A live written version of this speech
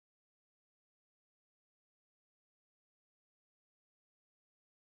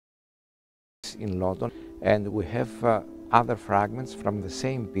in London, and we have other fragments from the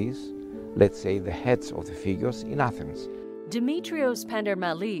same piece, let's say the heads of the figures, in Athens. Dimitrios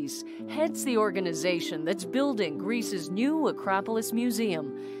Pandermalis heads the organization that's building Greece's new Acropolis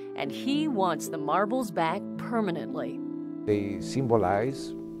Museum, and he wants the marbles back permanently. They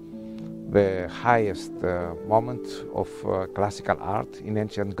symbolize the highest moment of classical art in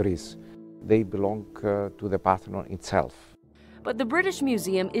ancient Greece. They belong to the Parthenon itself. But the British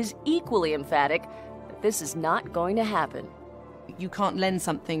Museum is equally emphatic that this is not going to happen. You can't lend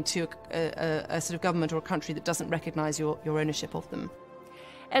something to a sort of government or a country that doesn't recognize your ownership of them.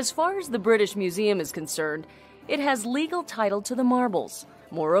 As far as the British Museum is concerned, it has legal title to the marbles.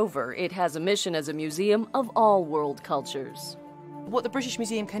 Moreover, it has a mission as a museum of all world cultures. What the British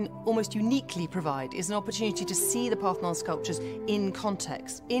Museum can almost uniquely provide is an opportunity to see the Parthenon sculptures in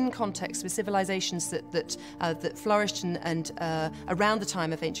context with civilizations that flourished and around the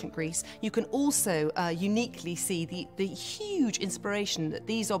time of ancient Greece. You can also uniquely see the huge inspiration that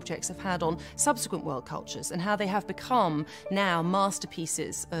these objects have had on subsequent world cultures and how they have become now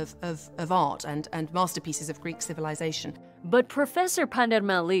masterpieces of art and masterpieces of Greek civilization. But Professor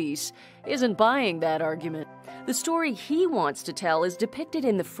Pandermalis isn't buying that argument. The story he wants to tell is depicted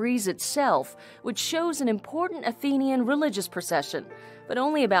in the frieze itself, which shows an important Athenian religious procession. But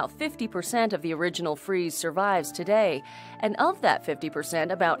only about 50% of the original frieze survives today. And of that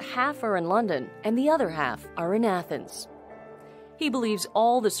 50%, about half are in London, and the other half are in Athens. He believes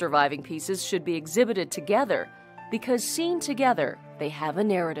all the surviving pieces should be exhibited together, because seen together, they have a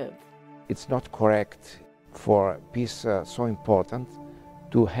narrative. It's not correct for a piece so important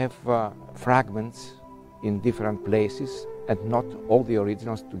to have fragments in different places and not all the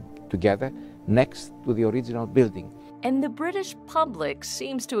originals together next to the original building. And the British public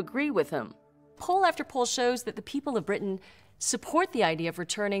seems to agree with him. Poll after poll shows that the people of Britain support the idea of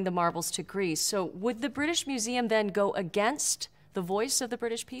returning the marbles to Greece. So would the British Museum then go against the voice of the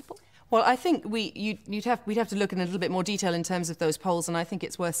British people? Well, I think we'd have to look in a little bit more detail in terms of those polls, and I think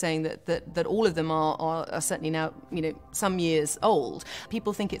it's worth saying that all of them are certainly now, some years old.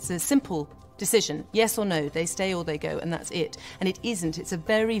 People think it's a simple decision, yes or no, they stay or they go, and that's it. And it isn't. It's a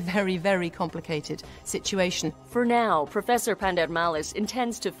very, very, very complicated situation. For now, Professor Pandermalis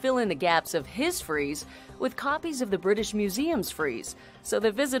intends to fill in the gaps of his frieze with copies of the British Museum's frieze, so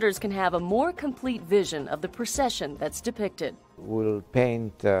that visitors can have a more complete vision of the procession that's depicted. We'll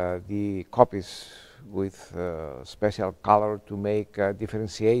paint the copies with special color to make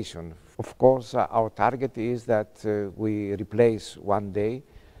differentiation. Of course, our target is that we replace one day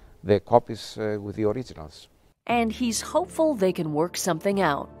the copies with the originals. And he's hopeful they can work something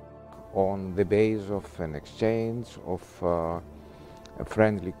out. On the basis of an exchange, of a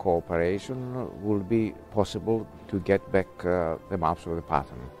friendly cooperation, will be possible to get back the maps of the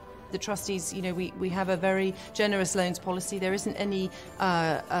Parthenon. The trustees, we have a very generous loans policy. There isn't any,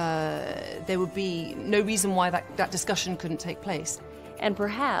 there would be no reason why that discussion couldn't take place. And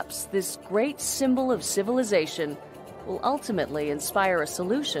perhaps this great symbol of civilization will ultimately inspire a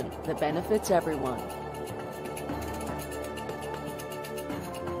solution that benefits everyone.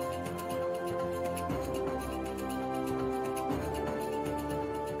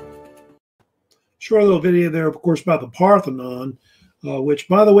 Short little video there, of course, about the Parthenon, which,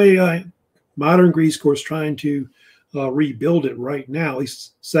 by the way, modern Greece, of course, trying to rebuild it right now, at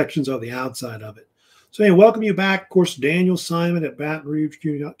least sections of the outside of it. So anyway, welcome you back. Of course, Daniel Simon at Baton Rouge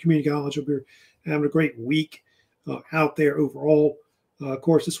Community College. Hope you're having a great week out there overall. Of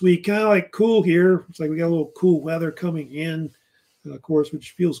course, this week kind of like cool here. It's like we got a little cool weather coming in, of course,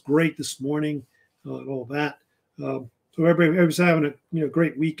 which feels great this morning and all that. So everybody's having a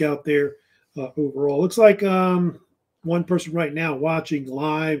great week out there overall. Looks like one person right now watching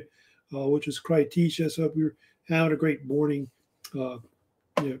live, which is Cleisthenes. So we're having a great morning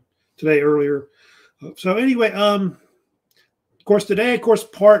today earlier. So anyway, of course, today, of course,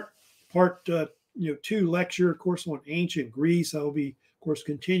 part 2 lecture, of course, on ancient Greece. I'll be, of course,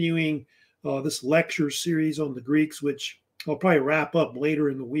 continuing this lecture series on the Greeks, which I'll probably wrap up later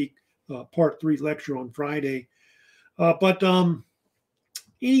in the week, part 3 lecture on Friday. But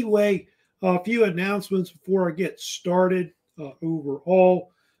anyway, a few announcements before I get started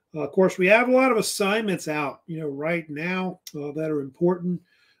overall. Of course, we have a lot of assignments out, right now that are important,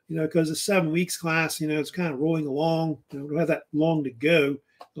 because the 7 weeks class, it's kind of rolling along. We don't have that long to go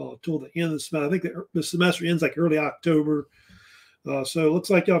till the end of the semester. I think the semester ends like early October. So it looks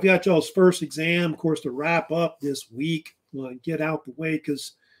like y'all got y'all's first exam, of course, to wrap up this week, get out the way,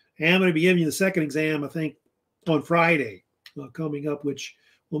 because I'm going to be giving you the second exam, I think, on Friday coming up, which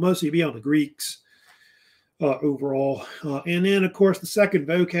will mostly be on the Greeks. overall. And then, of course, the second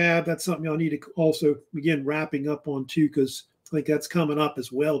vocab, that's something y'all need to also begin wrapping up on too, because I think that's coming up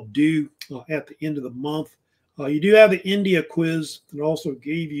as well, due at the end of the month. You do have the India quiz that also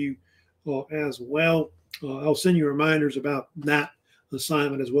gave you as well. I'll send you reminders about that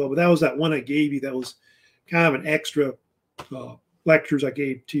assignment as well. But that was that one I gave you that was kind of an extra lectures I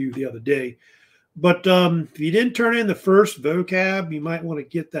gave to you the other day. But if you didn't turn in the first vocab, you might want to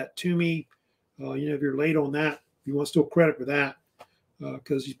get that to me. If you're late on that, you want still credit for that,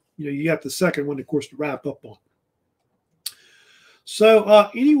 because you got the second one, of course, to wrap up on. So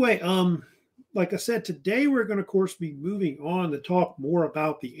anyway, like I said, today we're going to, of course, be moving on to talk more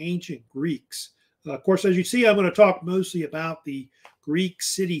about the ancient Greeks. Of course, as you see, I'm going to talk mostly about the Greek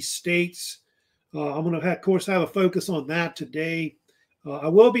city-states. I'm going to, of course, have a focus on that today. I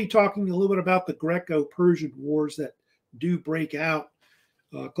will be talking a little bit about the Greco-Persian Wars that do break out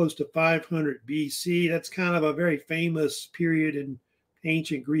close to 500 BC. That's kind of a very famous period in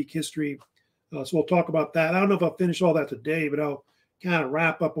ancient Greek history. So we'll talk about that. I don't know if I'll finish all that today, but I'll kind of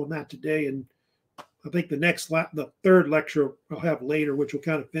wrap up on that today. And I think the third lecture I'll have later, which will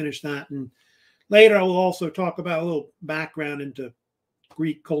kind of finish that. And later I will also talk about a little background into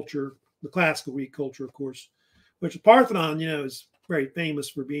Greek culture, the classical Greek culture, of course, which the Parthenon, is very famous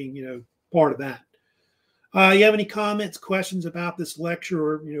for being, part of that. You have any comments, questions about this lecture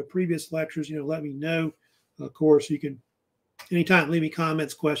or, previous lectures, let me know. Of course, you can anytime leave me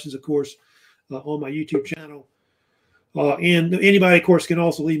comments, questions, of course, on my YouTube channel. And anybody, of course, can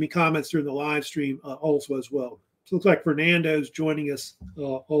also leave me comments during the live stream also as well. So it looks like Fernando's joining us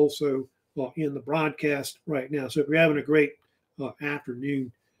also in the broadcast right now. So if you're having a great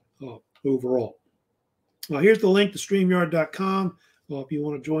afternoon overall. Here's the link to StreamYard.com if you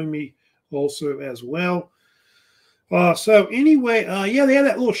want to join me also as well. So anyway, yeah, they had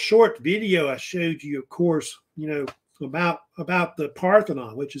that little short video I showed you, of course, about the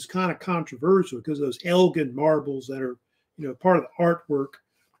Parthenon, which is kind of controversial because those Elgin marbles that are, part of the artwork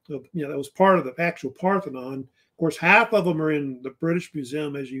of, that was part of the actual Parthenon. Of course, half of them are in the British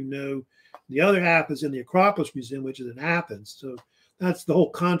Museum, as you know. The other half is in the Acropolis Museum, which is in Athens. So that's the whole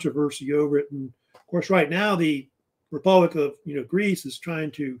controversy over it. And of course, right now, the Republic of, Greece is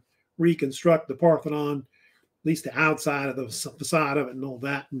trying to reconstruct the Parthenon, at least the outside of the facade of it and all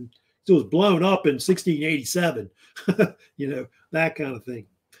that. And so it was blown up in 1687, that kind of thing.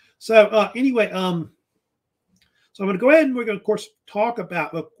 So anyway, so I'm going to go ahead and we're going to, of course, talk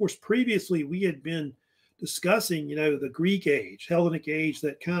about, of course, previously we had been discussing, the Greek age, Hellenic age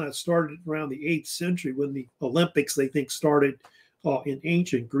that kind of started around the 8th century when the Olympics, they think, started in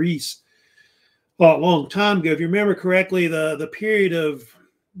ancient Greece a long time ago. If you remember correctly, the period of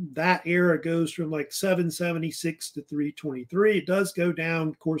that era goes from like 776 to 323. It does go down,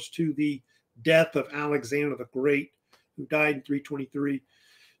 of course, to the death of Alexander the Great, who died in 323. Of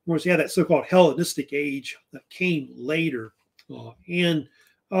course, you had that so-called Hellenistic age that came later.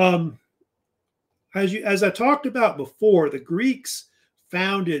 As I talked about before, the Greeks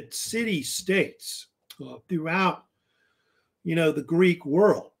founded city-states throughout, the Greek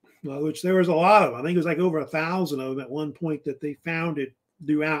world, which there was a lot of them. I think it was like over 1,000 of them at one point that they founded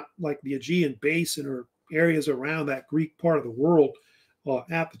throughout like the Aegean basin or areas around that Greek part of the world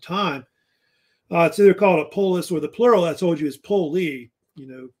at the time. It's either called a polis or the plural I told you is poli,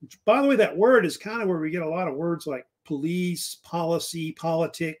 which, by the way, that word is kind of where we get a lot of words like police, policy,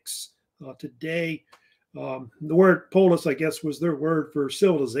 politics today. The word polis, I guess, was their word for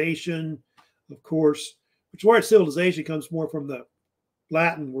civilization, of course, which word civilization comes more from the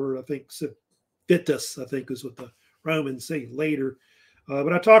Latin word, I think, civitas, I think is what the Romans say later.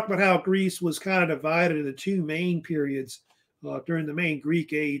 But I talked about how Greece was kind of divided into two main periods during the main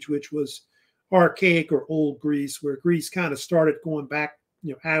Greek age, which was Archaic or Old Greece, where Greece kind of started going back,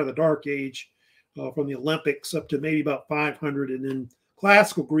 out of the Dark Age from the Olympics up to maybe about 500. And then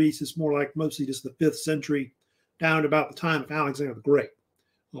Classical Greece is more like mostly just the 5th century down to about the time of Alexander the Great,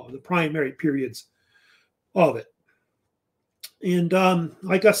 the primary periods of it. And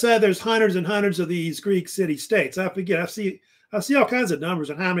like I said, there's hundreds and hundreds of these Greek city-states. I forget, I see all kinds of numbers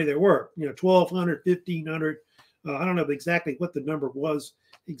and how many there were, 1,200, 1,500. I don't know exactly what the number was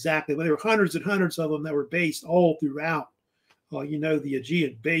exactly, but there were hundreds and hundreds of them that were based all throughout, the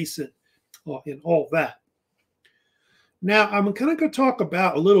Aegean basin and all that. Now, I'm kind of going to talk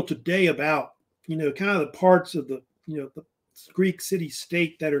about a little today about, kind of the parts of the, the Greek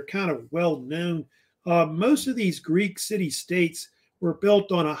city-state that are kind of well known. Most of these Greek city-states were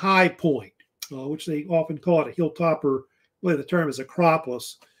built on a high point, which they often call it a hilltop, or really the term is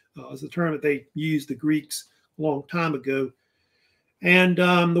Acropolis, is the term that they used, the Greeks, a long time ago. And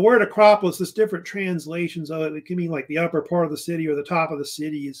the word Acropolis, there's different translations of it. It can mean like the upper part of the city or the top of the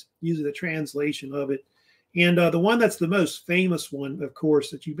city is usually the translation of it. And the one that's the most famous one, of course,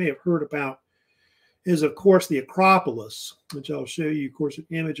 that you may have heard about is, of course, the Acropolis, which I'll show you, of course, an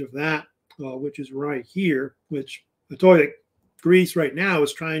image of that, which is right here, which I told you that Greece right now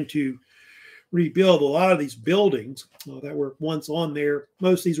is trying to rebuild a lot of these buildings that were once on there.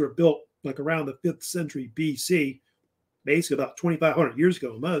 Most of these were built like around the 5th century BC, basically about 2,500 years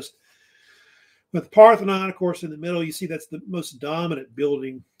ago almost. With Parthenon, of course, in the middle, you see that's the most dominant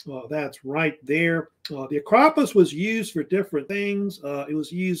building. That's right there. The Acropolis was used for different things. It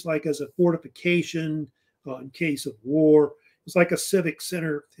was used like as a fortification in case of war. It was like a civic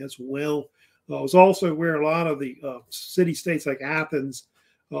center as well. It was also where a lot of the city-states like Athens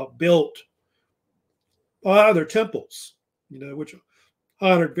built a lot of their temples, which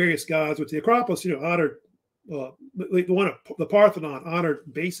honored various gods, which the Acropolis, honored the Parthenon honored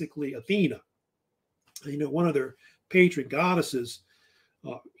basically Athena, one of their patron goddesses,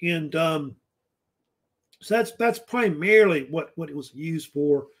 so that's primarily what it was used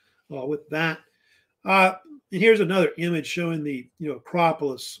for with that. And here's another image showing the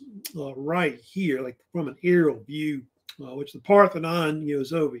Acropolis right here, like from an aerial view, which the Parthenon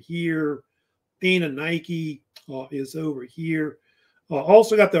is over here. Athena Nike is over here.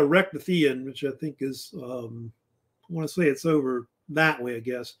 Also got the Erechtheion, which I think is, I want to say it's over that way, I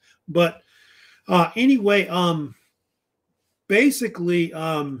guess. But anyway, basically,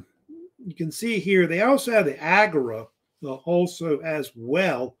 you can see here, they also have the Agora also as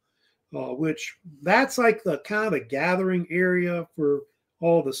well, which that's like the kind of a gathering area for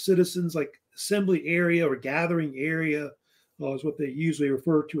all the citizens, like assembly area or gathering area is what they usually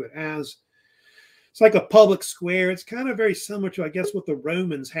refer to it as. It's like a public square. It's kind of very similar to, I guess, what the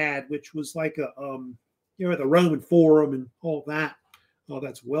Romans had, which was like a, the Roman Forum and all that.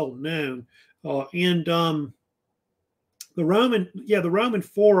 That's well known. And the Roman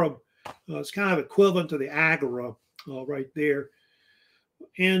Forum is kind of equivalent to the Agora right there.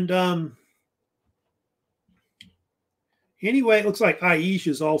 And anyway, it looks like Aish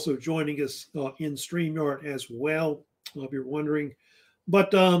is also joining us in StreamYard as well, if you're wondering.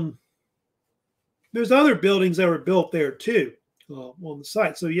 But there's other buildings that were built there too on the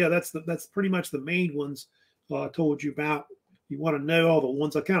site. So yeah, that's pretty much the main ones I told you about. You want to know all the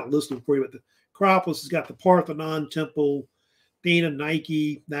ones, I kind of listed them for you. But the Acropolis has got the Parthenon temple, Athena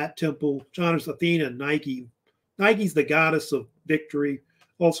Nike, that temple. Honors Athena and Nike. Nike's the goddess of victory,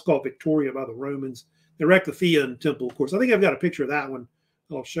 also called Victoria by the Romans. The Erechtheion temple, of course. I think I've got a picture of that one.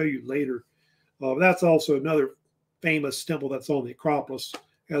 I'll show you later. That's also another famous temple that's on the Acropolis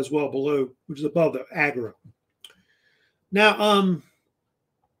as well below, which is above the Agora. Now,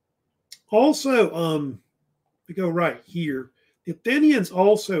 also, we go right here. The Athenians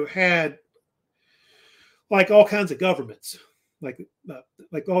also had like all kinds of governments, like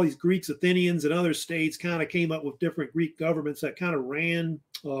all these Greeks, Athenians, and other states kind of came up with different Greek governments that kind of ran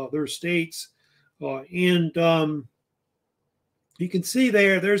their states. And you can see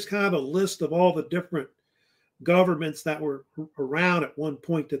there's kind of a list of all the different governments that were around at one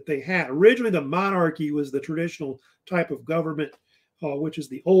point that they had. Originally, the monarchy was the traditional type of government, which is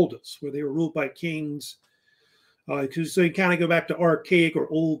the oldest, where they were ruled by kings. So you kind of go back to archaic or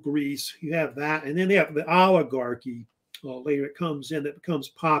old Greece. You have that. And then they have the oligarchy. Later it comes in, that becomes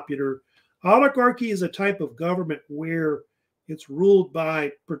popular. Oligarchy is a type of government where it's ruled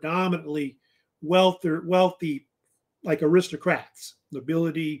by predominantly wealthy like aristocrats,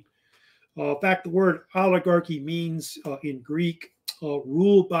 nobility. In fact, the word oligarchy means in Greek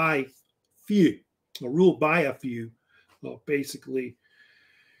ruled by few, basically.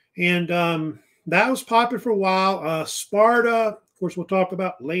 And that was popular for a while. Sparta, of course, we'll talk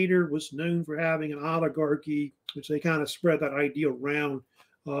about later, was known for having an oligarchy, which they kind of spread that idea around.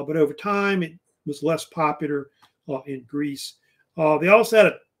 But over time, it was less popular in Greece. They also had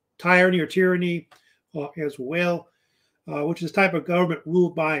a tyranny as well, which is a type of government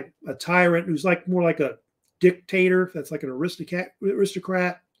ruled by a tyrant who's like more like a dictator. That's like an aristocrat.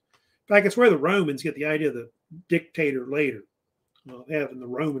 In fact, it's where the Romans get the idea of the dictator later. They have in the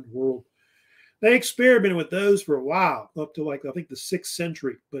Roman world. They experimented with those for a while, up to like, I think, the 6th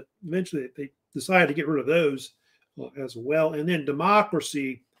century. But eventually they decided to get rid of those as well. And then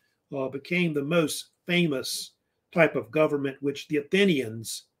democracy became the most famous type of government, which the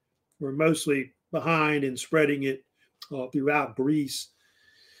Athenians were mostly behind in spreading it throughout Greece.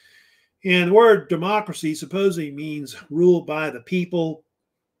 And the word democracy supposedly means ruled by the people,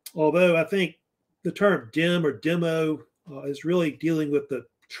 although I think the term dem or demo is really dealing with the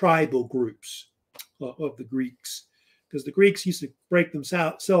tribal groups of the Greeks. because the Greeks used to break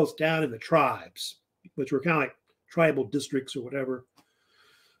themselves down into tribes, which were kind of like tribal districts or whatever.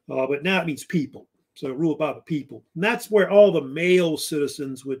 But now it means people. So ruled by the people. And that's where all the male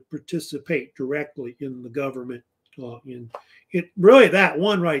citizens would participate directly in the government. Really, that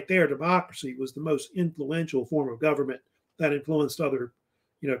one right there, democracy, was the most influential form of government that influenced other,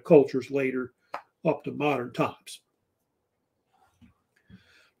 cultures later up to modern times.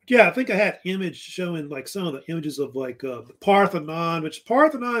 Yeah, I think I had image showing like some of the images of like the Parthenon, which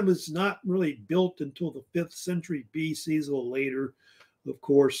Parthenon was not really built until the 5th century BC, a little later, of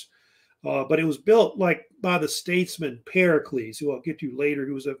course. But it was built like by the statesman Pericles, who I'll get to later,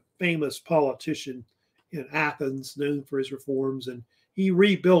 who was a famous politician in Athens, known for his reforms. And he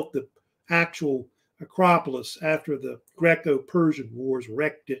rebuilt the actual Acropolis after the Greco-Persian Wars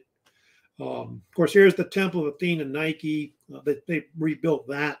wrecked it. Of course, here's the Temple of Athena Nike. They rebuilt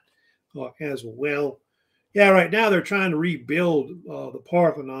that as well. Yeah, right now they're trying to rebuild the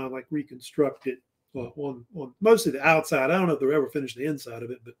Parthenon, like reconstruct it on mostly the outside. I don't know if they'll ever finish the inside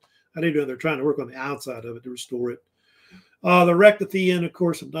of it, but I do know they're trying to work on the outside of it to restore it. The Rectatheon, of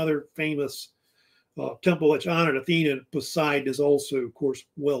course, another famous temple which honored Athena and Poseidon, is also, of course,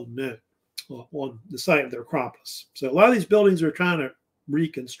 well known on the site of the Acropolis. So a lot of these buildings are trying to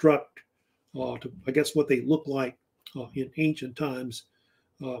reconstruct to, I guess, what they look like in ancient times.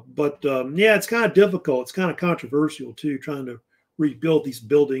 Yeah, it's kind of difficult. It's kind of controversial, too, trying to rebuild these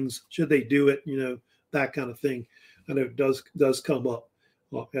buildings. Should they do it? That kind of thing. I know it does come up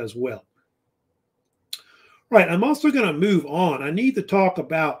as well. Right, I'm also going to move on. I need to talk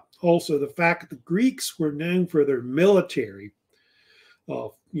about also the fact that the Greeks were known for their military,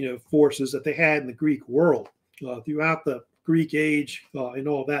 forces that they had in the Greek world throughout the Greek age and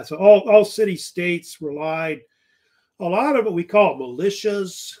all that. So all city-states relied a lot of what we call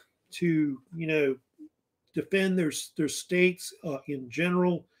militias to, defend their states in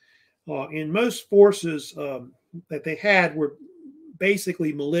general. And most forces that they had were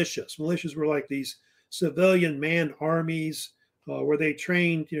basically militias. Militias were like these civilian manned armies where they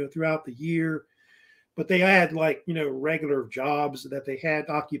trained, throughout the year. But they had regular jobs that they had,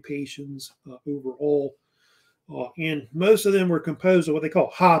 occupations overall. And most of them were composed of what they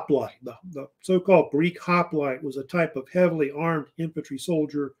call hoplite. The so-called Greek hoplite was a type of heavily armed infantry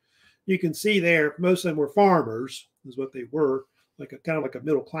soldier. You can see there, most of them were farmers, is what they were, kind of like a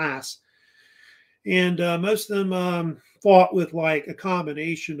middle class. And most of them fought with a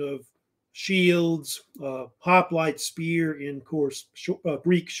combination of shields, hoplite spear, and of course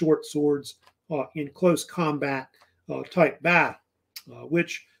Greek short swords in close combat type battle,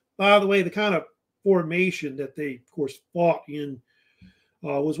 which, by the way, the kind of formation that they, of course, fought in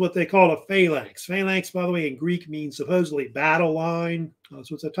was what they call a phalanx. Phalanx, by the way, in Greek means supposedly battle line.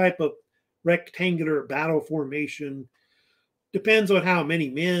 So it's a type of rectangular battle formation. Depends on how many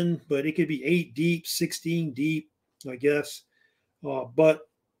men, but it could be 8 deep, 16 deep, I guess. But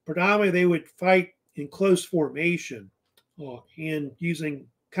predominantly they would fight in close formation and using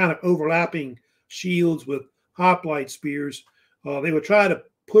kind of overlapping shields with hoplite spears. They would try to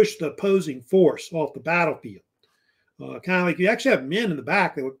push the opposing force off the battlefield. Kind of like you actually have men in the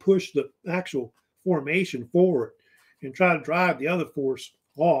back that would push the actual formation forward and try to drive the other force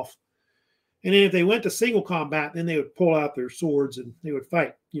off. And then if they went to single combat, then they would pull out their swords and they would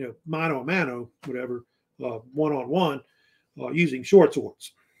fight, mano a mano, whatever, one-on-one, using short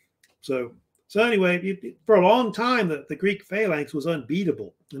swords. So anyway, for a long time, the Greek phalanx was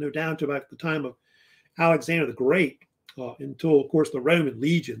unbeatable, down to about the time of Alexander the Great, until, of course, the Roman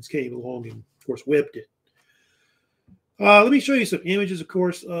legions came along and, of course, whipped it. Let me show you some images, of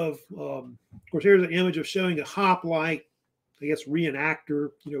course, here's an image of showing a hoplite, I guess,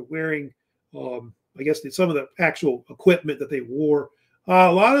 reenactor, wearing, I guess, some of the actual equipment that they wore.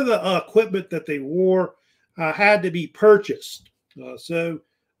 A lot of the equipment that they wore had to be purchased. So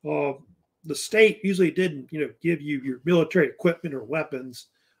the state usually didn't, give you your military equipment or weapons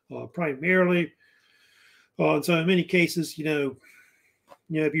primarily. And so in many cases,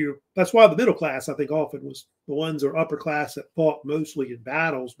 that's why the middle class, I think, often was the ones or upper class that fought mostly in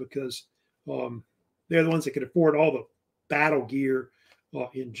battles, because they're the ones that could afford all the battle gear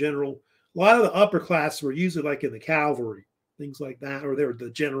in general. A lot of the upper class were usually like in the cavalry, things like that, or they were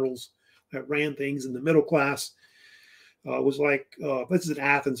the generals that ran things. And the middle class was this is in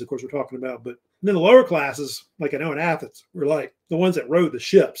Athens, of course, we're talking about, but then the lower classes, like I know in Athens, were like the ones that rode the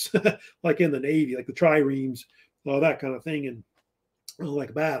ships, like in the Navy, like the triremes, that kind of thing, and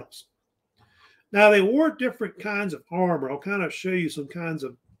like battles. Now, they wore different kinds of armor. I'll kind of show you some kinds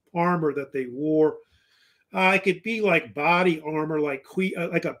of armor that they wore. It could be like body armor, like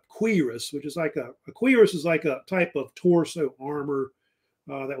a cuirass, which is like a cuirass is like a type of torso armor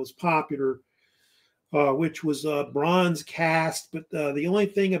that was popular, which was bronze cast. But the only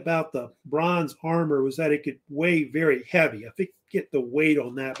thing about the bronze armor was that it could weigh very heavy. I think get the weight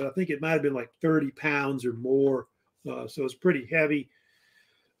on that, but I think it might have been like 30 pounds or more. So it's pretty heavy.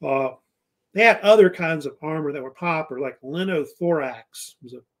 They had other kinds of armor that were popular, like linothorax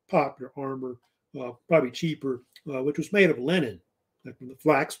was a popular armor, probably cheaper, which was made of linen, like from the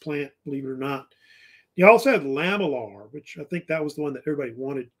flax plant, believe it or not. You also had lamellar, which I think that was the one that everybody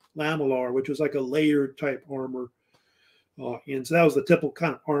wanted, lamellar, which was like a layered type armor. And so that was the typical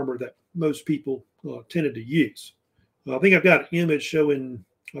kind of armor that most people tended to use. I think I've got an image showing,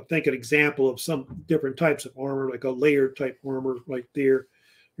 I think, an example of some different types of armor, like a layered type armor right there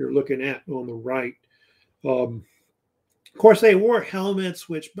you're looking at on the right. Of course, they wore helmets,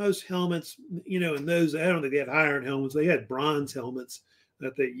 which most helmets, in those, I don't think they had iron helmets. They had bronze helmets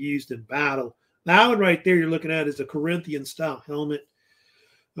that they used in battle. That one right there you're looking at is a Corinthian-style helmet,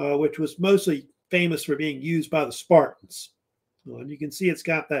 which was mostly famous for being used by the Spartans. And you can see it's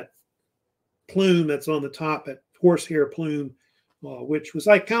got that plume that's on the top, that horsehair plume, which was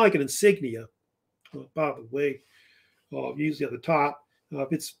like kind of like an insignia, by the way, usually at the top.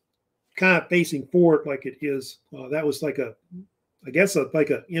 If it's kind of facing forward like it is, that was like like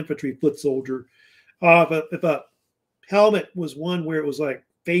an infantry foot soldier. If a helmet was one where it was like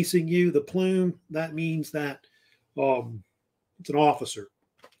facing you, the plume, that means that it's an officer,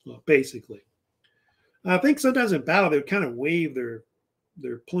 basically. I think sometimes in battle they would kind of wave their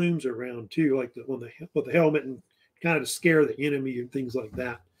plumes around too, like with the helmet, and kind of to scare the enemy and things like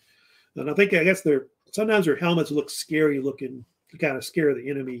that. And I guess sometimes their helmets look scary looking to kind of scare the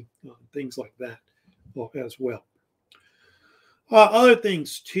enemy, things like that as well. Other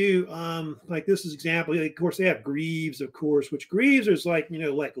things too, like this is example. Of course, they have greaves, of course, which greaves is like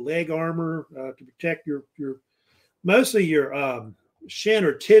like leg armor to protect mostly your shin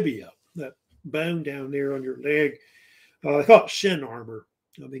or tibia, that bone down there on your leg. They call it shin armor.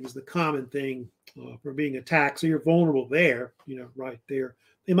 I think is the common thing for being attacked. So you're vulnerable there, right there.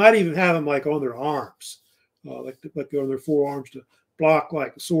 They might even have them like on their arms, like on their forearms to block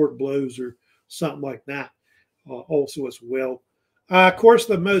like sword blows or something like that. Also as well. Of course,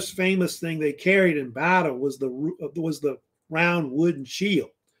 the most famous thing they carried in battle was the round wooden shield,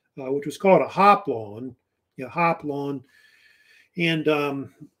 which was called a hoplon. Hoplon, and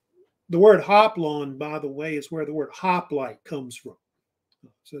the word hoplon, by the way, is where the word hoplite comes from.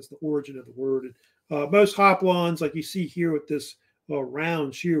 So that's the origin of the word. Most hoplons, like you see here with this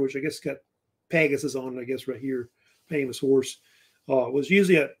round shear, which I guess got Pegasus on it, I guess right here, famous horse, was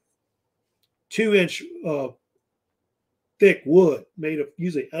usually a 2-inch thick wood made of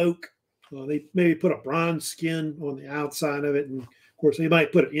usually oak. They maybe put a bronze skin on the outside of it, and of course they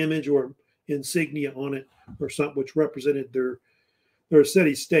might put an image or insignia on it or something which represented their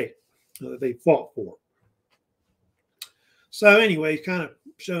city state that they fought for. So anyway, kind of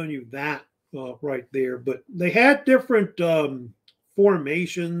showing you that right there. But they had different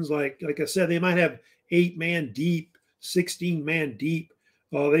formations. Like I said, they might have 8-man deep, 16-man deep.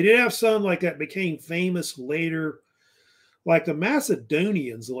 They did have some like that became famous later, like the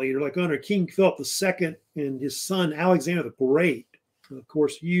Macedonians later, like under King Philip II and his son Alexander the Great. Of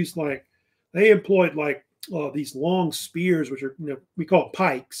course, they employed like these long spears, which are we call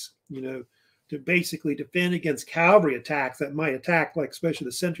pikes, to basically defend against cavalry attacks that might attack, like especially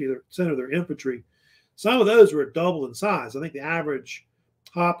the center of their infantry. Some of those were double in size. I think the average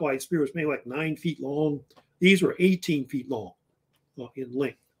hoplite spear was maybe like 9 feet long. These were 18 feet long in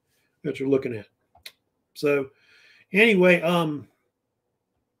length that you're looking at. So anyway, so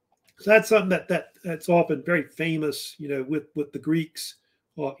that's something that's often very famous, with the Greeks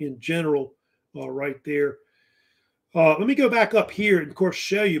in general, right there. Let me go back up here and, of course,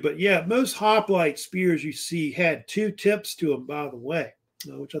 show you. But, yeah, most hoplite spears you see had 2 tips to them, by the way,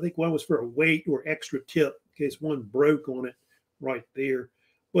 which I think one was for a weight or extra tip in case one broke on it right there.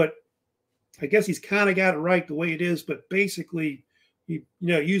 But I guess he's kind of got it right the way it is. But basically, you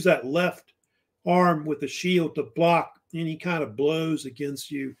use that left arm with the shield to block any kind of blows against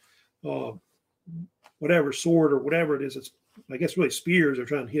you, whatever sword or whatever it is. It's, I guess, really spears are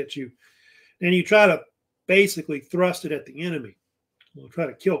trying to hit you. And you try to basically thrust it at the enemy. We'll try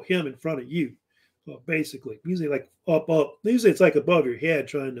to kill him in front of you, basically. Usually like up. Usually it's like above your head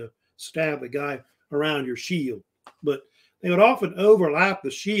trying to stab the guy around your shield. But they would often overlap the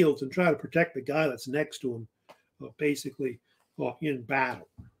shields and try to protect the guy that's next to him, basically, in battle.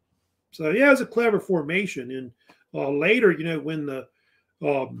 So, yeah, it was a clever formation. And later, when the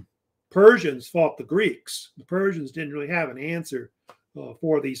Persians fought the Greeks. The Persians didn't really have an answer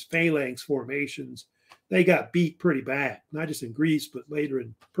for these phalanx formations. They got beat pretty bad, not just in Greece, but later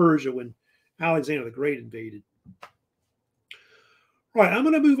in Persia when Alexander the Great invaded. All right, I'm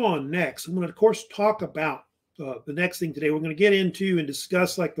going to move on next. I'm going to, of course, talk about the next thing today. We're going to get into and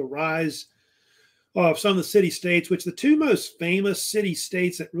discuss like the rise of some of the city-states, which the two most famous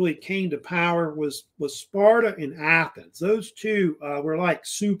city-states that really came to power was Sparta and Athens. Those two were like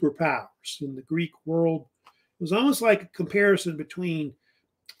superpowers in the Greek world. It was almost like a comparison between,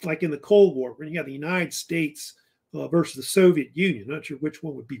 like in the Cold War, when you had the United States versus the Soviet Union. Not sure which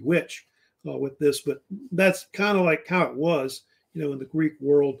one would be which with this, but that's kind of like how it was, you know, in the Greek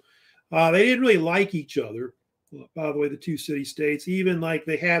world. They didn't really like each other, by the way, the two city-states. Even like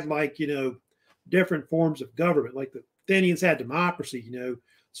they had like, you know, different forms of government. Like the Athenians had democracy, you know,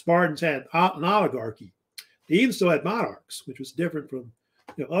 Spartans had an oligarchy. They even still had monarchs, which was different from,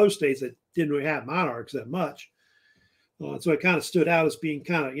 you know, other states that didn't really have monarchs that much. So it kind of stood out as being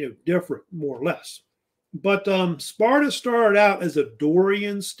kind of, you know, different, more or less. But Sparta started out as a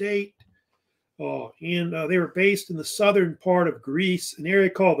Dorian state, and they were based in the southern part of Greece, an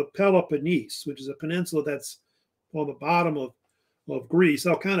area called the Peloponnese, which is a peninsula that's on the bottom of Greece.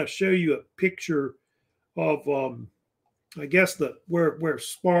 I'll kind of show you a picture of, I guess, where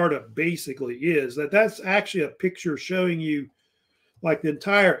Sparta basically is. That's actually a picture showing you like the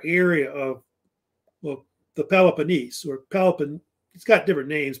entire area of the Peloponnese, or it's got different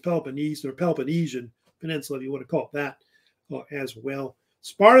names, Peloponnese or Peloponnesian Peninsula, if you want to call it that, as well.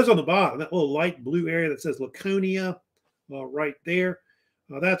 Sparta's on the bottom, that little light blue area that says Laconia, right there.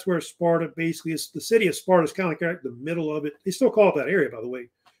 That's where Sparta basically is. The city of Sparta is kind of like right in the middle of it. They still call it that area, by the way.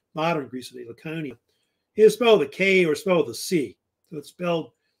 Modern Greece today, Laconia. It's spelled with a K or spelled with a C. So it's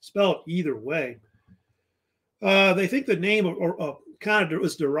spelled either way. They think the name kind of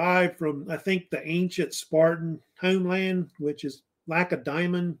was derived from, I think, the ancient Spartan homeland, which is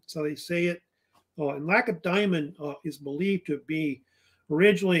Lacedaemon. That's how they say it. And Lacedaemon is believed to be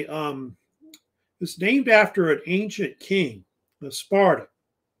originally, it's named after an ancient king of Sparta.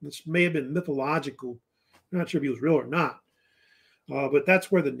 This may have been mythological. I'm not sure if he was real or not. But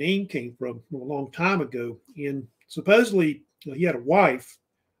that's where the name came from a long time ago. And supposedly he had a wife,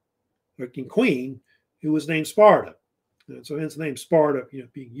 or king queen, who was named Sparta. And so hence the name Sparta, you know,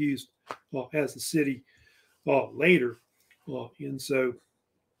 being used as the city later. And so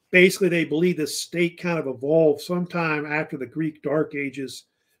basically they believe this state kind of evolved sometime after the Greek Dark Ages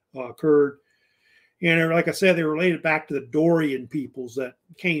occurred. And like I said, they were related back to the Dorian peoples that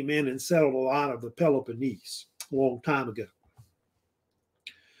came in and settled a lot of the Peloponnese a long time ago.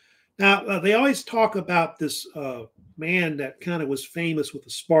 Now, they always talk about this man that kind of was famous with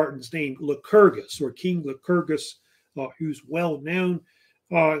the Spartans named Lycurgus, or King Lycurgus, who's well known.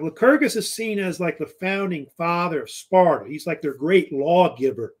 Lycurgus is seen as like the founding father of Sparta. He's like their great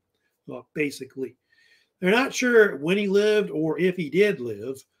lawgiver, basically. They're not sure when he lived or if he did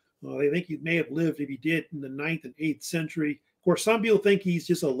live. They think he may have lived, if he did, in the 9th and 8th century. Of course, some people think he's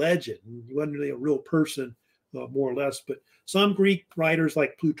just a legend. He wasn't really a real person, more or less. But some Greek writers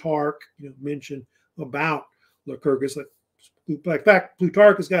like Plutarch, you know, mention about Lycurgus. In fact,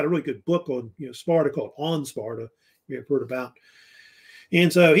 Plutarch has got a really good book on, you know, Sparta called On Sparta, you have heard about.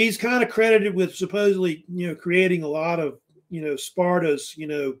 And so he's kind of credited with supposedly, you know, creating a lot of, you know, Sparta's, you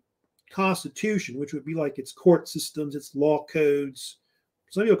know, constitution, which would be like its court systems, its law codes.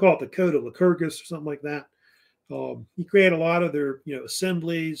 Some people call it the Code of Lycurgus or something like that. He created a lot of their, you know,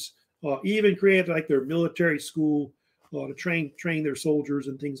 assemblies, even created like their military school to train their soldiers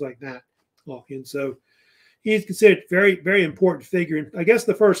and things like that. And so he's considered very, very important figure. And I guess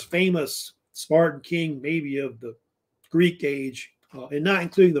the first famous Spartan king, maybe of the Greek age, and not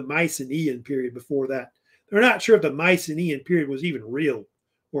including the Mycenaean period before that. They're not sure if the Mycenaean period was even real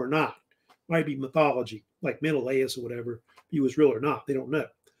or not. Might be mythology, like Menelaus or whatever. If he was real or not, they don't know.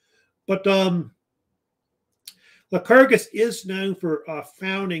 But Lycurgus is known for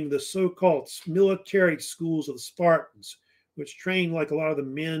founding the so-called military schools of the Spartans, which trained like a lot of the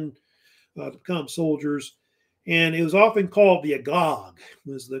men to become soldiers. And it was often called the Agog,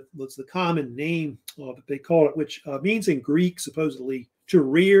 was the common name that they call it, which means in Greek, supposedly, to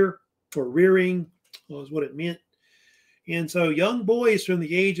rear or rearing is what it meant. And so young boys from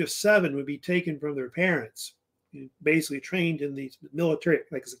the age of 7 would be taken from their parents, basically trained in these military,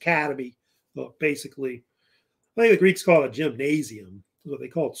 like this academy, basically. I think the Greeks call it a gymnasium, is what they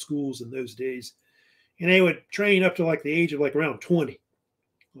called schools in those days. And they would train up to like the age of like around 20,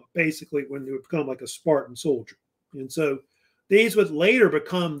 basically, when they would become like a Spartan soldier. And so these would later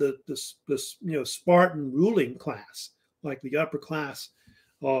become the you know, Spartan ruling class, like the upper class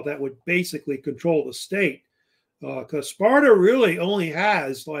that would basically control the state. Because Sparta really only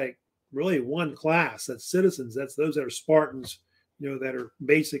has like really one class, that's citizens. That's those that are Spartans, that are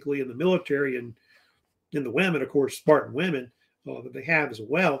basically in the military, and in the women, of course, Spartan women that they have as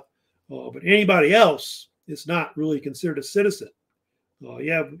well. But anybody else is not really considered a citizen.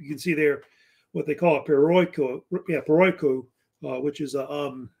 You can see there what they call a paroiko, which is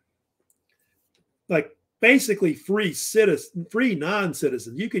a like basically free citizen, free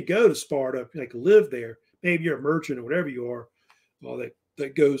non-citizen. You could go to Sparta, like live there. Maybe you're a merchant or whatever you are,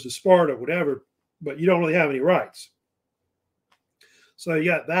 that goes to Sparta, whatever, but you don't really have any rights. So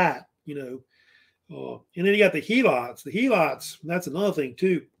you got that, and then you got the helots. The helots, that's another thing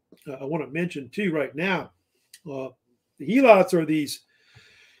too. I want to mention too right now. The helots are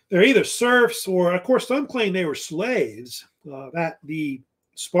they're either serfs or, of course, some claim they were slaves. That the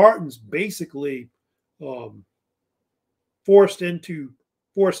Spartans basically forced into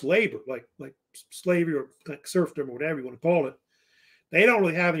forced labor, like slavery or like serfdom or whatever you want to call it. They don't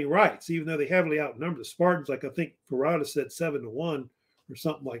really have any rights, even though they heavily outnumber the Spartans. Like I think Herodotus said 7-1 or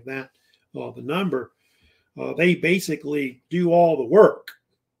something like that. The number, they basically do all the work,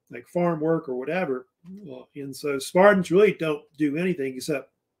 like farm work or whatever. And so Spartans really don't do anything except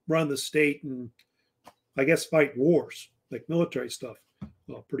run the state and I guess fight wars, like military stuff,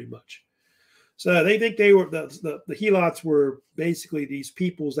 pretty much. So they think they were the helots were basically these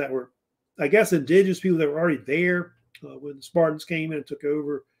peoples that were, I guess, indigenous people that were already there when the Spartans came in and took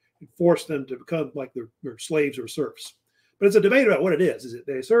over and forced them to become like their slaves or serfs. But it's a debate about what it is. Is it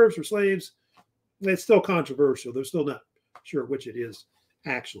they serfs or slaves? It's still controversial. They're still not sure which it is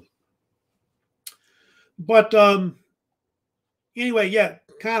actually. But anyway, yeah,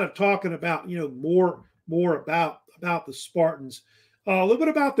 kind of talking about more about the Spartans, a little bit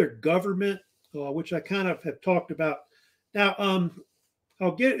about their government, which I kind of have talked about. Now,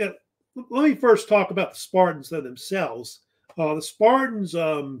 I'll get it. Let me first talk about the Spartans themselves. The Spartans,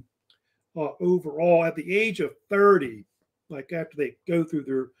 overall, at the age of 30, like after they go through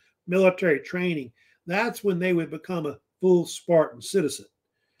their military training, that's when they would become a full Spartan citizen.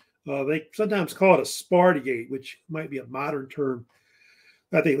 They sometimes call it a Spartiate, which might be a modern term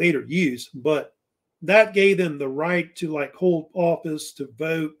that they later use, but that gave them the right to like hold office, to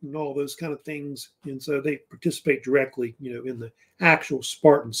vote, and all those kind of things. And so they participate directly, in the actual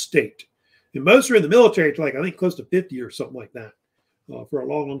Spartan state. And most are in the military, like I think close to 50 or something like that, for a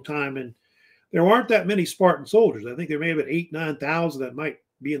long, long time. And there aren't that many Spartan soldiers. I think there may have been 8,000, 9,000 that might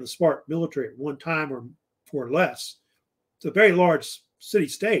be in the Spartan military at one time or less. It's a very large city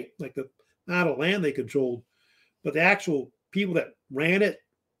state, like the amount of land they controlled, but the actual people that ran it,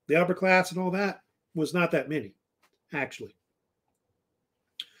 the upper class and all that, was not that many, actually.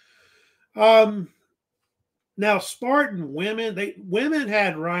 Now, Spartan women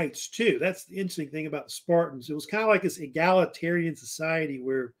had rights too. That's the interesting thing about the Spartans. It was kind of like this egalitarian society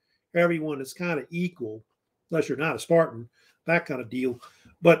where everyone is kind of equal, unless you're not a Spartan, that kind of deal.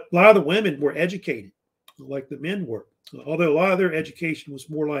 But a lot of the women were educated, like the men were. Although a lot of their education was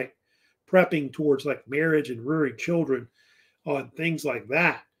more like prepping towards like marriage and rearing children and things like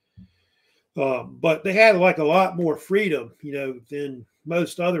that. But they had like a lot more freedom, than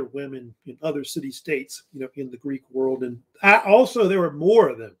most other women in other city states, in the Greek world. And also there were more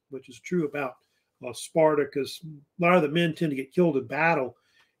of them, which is true about Sparta, because a lot of the men tend to get killed in battle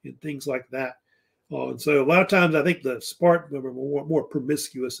and things like that. And so a lot of times I think the Spartan women were more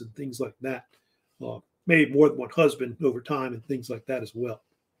promiscuous and things like that. Maybe more than one husband over time and things like that as well.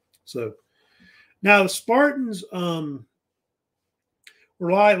 So now the Spartans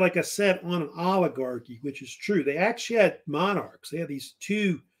rely, like I said, on an oligarchy, which is true. They actually had monarchs. They had these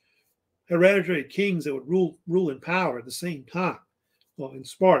two hereditary kings that would rule in power at the same time in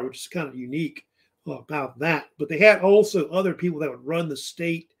Sparta, which is kind of unique about that. But they had also other people that would run the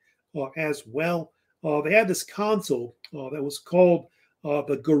state as well. They had this consul that was called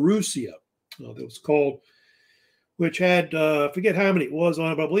the Gerousia. That was called, which had, I forget how many it was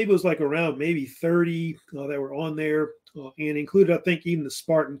on it, but I believe it was like around maybe 30 that were on there, and included, I think, even the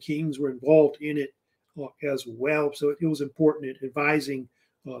Spartan kings were involved in it as well. So it was important in advising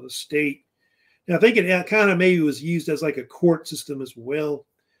the state. And I think it kind of maybe was used as like a court system as well.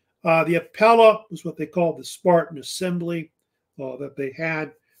 The Apella was what they called the Spartan assembly that they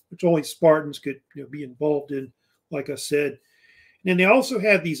had, which only Spartans could be involved in, like I said. And they also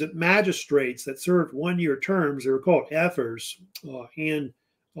had these magistrates that served one-year terms. They were called ephors, and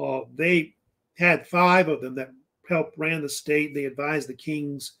they had 5 of them that helped ran the state. They advised the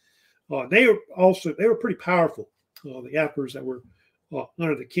kings. They were pretty powerful, the ephors that were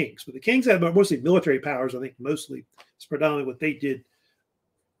under the kings. But the kings had mostly military powers. I think mostly it's predominantly what they did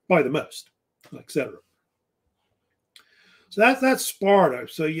probably the most, etc. So that's Sparta.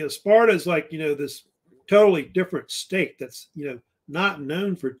 So Sparta is like this totally different state that's not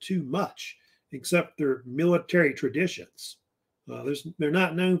known for too much except their military traditions. They're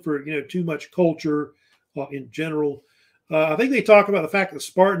not known for too much culture in general. I think they talk about the fact that the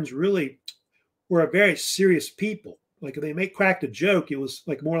Spartans really were a very serious people. Like if they cracked a joke, it was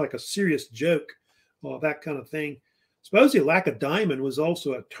like more like a serious joke, that kind of thing. Supposedly, Lacedaemon was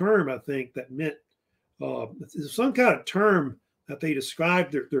also a term, I think, that meant some kind of term that they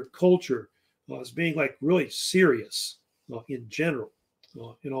described their culture as being like really serious in general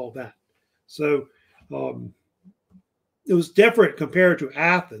and all that. So it was different compared to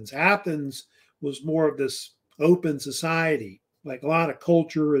Athens. Athens was more of this open society, like a lot of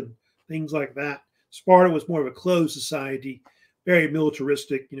culture and things like that. Sparta was more of a closed society, very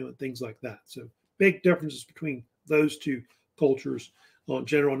militaristic, and things like that. So big differences between those two cultures in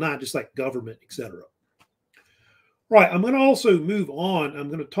general, not just like government, etc. Right, I'm going to also move on. I'm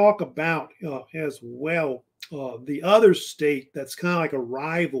going to talk about as well the other state that's kind of like a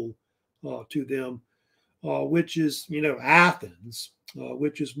rival to them, which is Athens,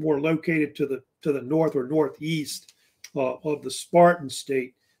 which is more located to the north or northeast of the Spartan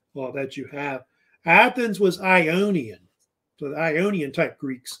state that you have. Athens was Ionian, so the Ionian type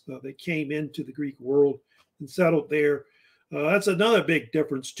Greeks that came into the Greek world and settled there. That's another big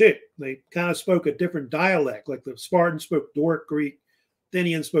difference too. They kind of spoke a different dialect, like the Spartans spoke Doric Greek,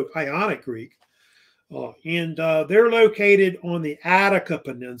 Athenians spoke Ionic Greek. And they're located on the Attica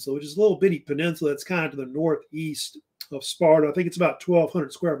Peninsula, which is a little bitty peninsula that's kind of to the northeast of Sparta. I think it's about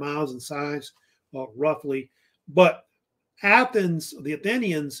 1,200 square miles in size, roughly. But Athens, the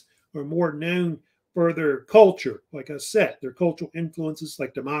Athenians, are more known for their culture. Like I said, their cultural influences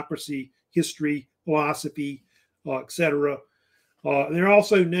like democracy, history, philosophy, etc. They're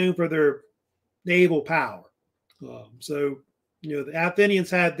also known for their naval power. So the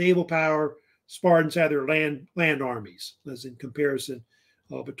Athenians had naval power. Spartans had their land armies, as in comparison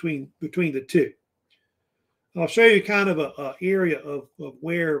between the two. I'll show you kind of a area of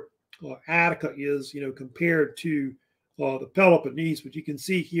where Attica is, compared to the Peloponnese. But you can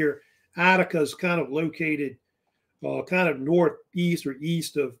see here, Attica is kind of located kind of northeast or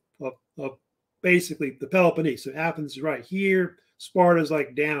east of basically the Peloponnese. So Athens is right here. Sparta is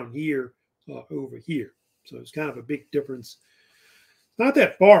like down here over here. So it's kind of a big difference. Not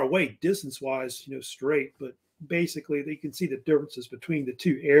that far away distance-wise, straight, but basically you can see the differences between the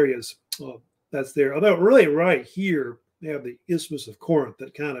two areas that's there. Although really right here, they have the Isthmus of Corinth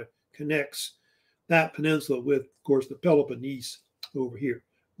that kind of connects that peninsula with, of course, the Peloponnese over here.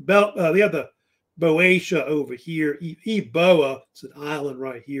 They have the Boeotia over here. Eboa, it's an island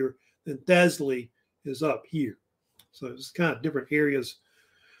right here. Then Thessaly is up here. So it's kind of different areas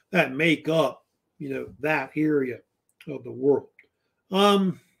that make up, that area of the world.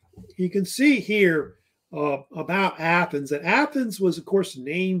 You can see here about Athens that Athens was, of course,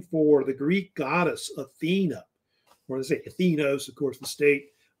 named for the Greek goddess Athena, or they say Athenos, of course, the state,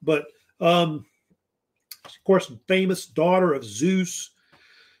 but of course, famous daughter of Zeus.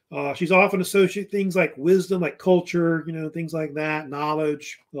 She's often associated with things like wisdom, like culture, things like that,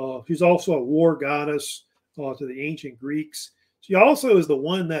 knowledge. She's also a war goddess to the ancient Greeks. She also is the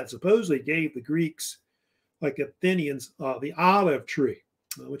one that supposedly gave the Greeks, like Athenians, the olive tree,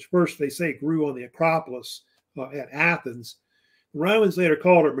 which first they say grew on the Acropolis at Athens. The Romans later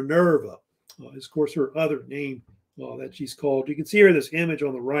called her Minerva, is of course her other name that she's called. You can see her this image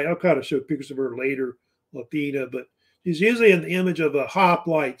on the right. I'll kind of show pictures of her later, Athena, but she's usually in the image of a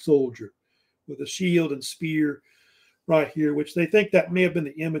hoplite soldier with a shield and spear right here, which they think that may have been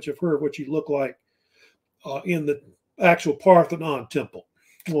the image of her, what she looked like in the actual Parthenon temple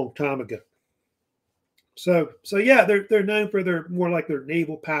a long time ago. So yeah, they're known for their more like their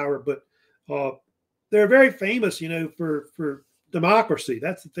naval power, but they're very famous, for democracy.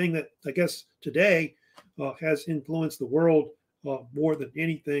 That's the thing that I guess today has influenced the world more than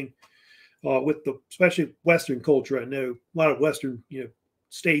anything. With especially Western culture, I know a lot of Western,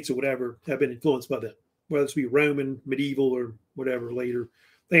 states or whatever have been influenced by them, whether it's be Roman, medieval, or whatever later.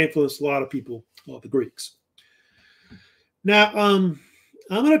 They influenced a lot of people, the Greeks. Now, I'm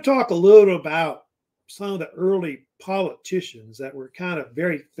going to talk a little about some of the early politicians that were kind of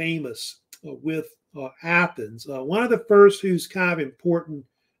very famous with Athens. One of the first who's kind of important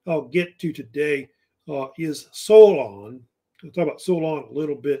I'll get to today is Solon. I'll talk about Solon a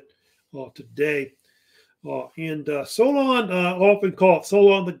little bit today. And Solon, often called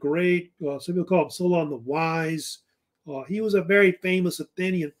Solon the Great, some people call him Solon the Wise. He was a very famous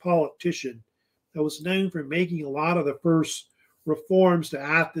Athenian politician that was known for making a lot of the first reforms to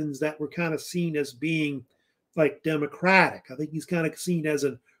Athens that were kind of seen as being like democratic. I think he's kind of seen as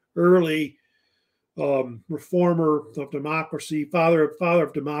an early reformer of democracy, father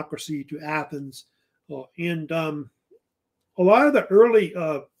of democracy to Athens. And a lot of the early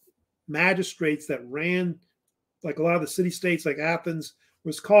magistrates that ran, like a lot of the city-states like Athens,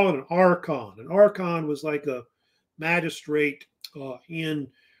 was called an archon. An archon was like a magistrate, and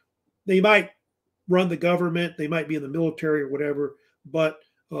they might run the government, they might be in the military or whatever, but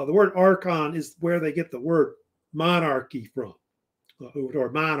the word archon is where they get the word monarchy from, or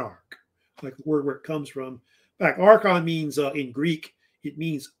monarch, like the word where it comes from. In fact, archon means, in Greek, it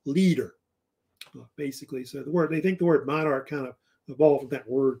means leader, basically. So the word, they think the word monarch kind of evolved from that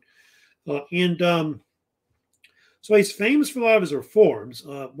word. So he's famous for a lot of his reforms.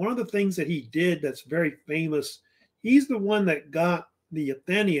 One of the things that he did that's very famous, he's the one that got the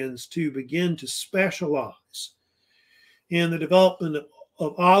Athenians to begin to specialize in the development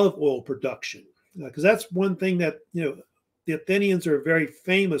of olive oil production, because that's one thing that the Athenians are very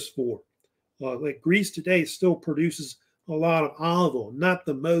famous for. Like Greece today still produces a lot of olive oil, not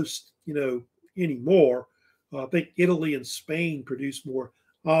the most anymore. I think Italy and Spain produce more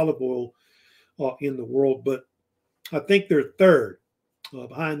olive oil in the world, but I think they're third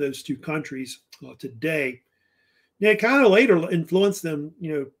behind those two countries today. And it kind of later influenced them,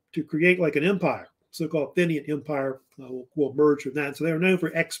 to create like an empire, so-called Athenian Empire will merge with that. So they were known for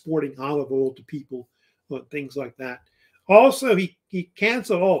exporting olive oil to people, things like that. Also, he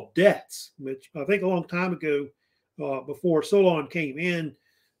canceled all debts, which I think a long time ago, before Solon came in,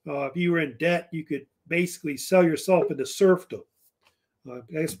 if you were in debt, you could basically sell yourself into serfdom.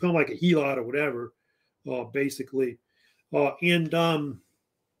 It's become like a helot or whatever, basically. And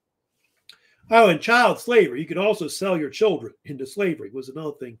child slavery. You could also sell your children into slavery, was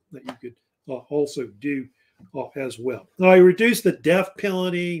another thing that you could also do as well. He reduced the death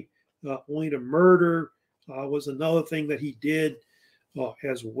penalty only to murder, was another thing that he did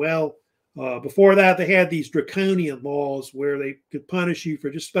as well. Before that, they had these draconian laws where they could punish you for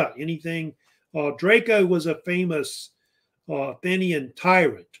just about anything. Draco was a famous Athenian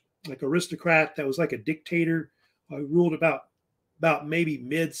tyrant, like aristocrat that was like a dictator, ruled about maybe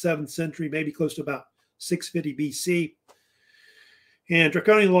mid-7th century, maybe close to about 650 BC. And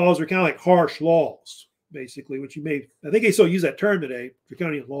draconian laws are kind of like harsh laws, basically, which I think they still use that term today,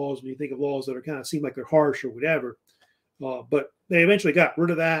 draconian laws, when you think of laws that are kind of seem like they're harsh or whatever. But they eventually got rid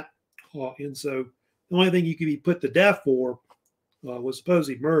of that. And so the only thing you could be put to death for was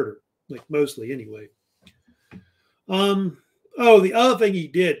supposedly murder, like mostly anyway. The other thing he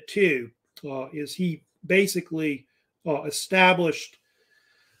did too is he basically established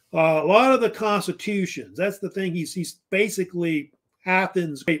a lot of the constitutions. That's the thing. He's basically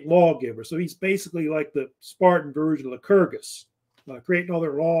Athens' great lawgiver. So he's basically like the Spartan version of Lycurgus, creating all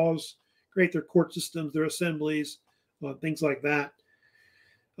their laws, create their court systems, their assemblies, things like that.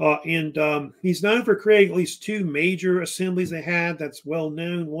 And he's known for creating at least two major assemblies they had that's well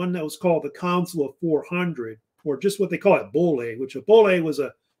known. One that was called the Council of 400, or just what they call it, bulle, which a bulle was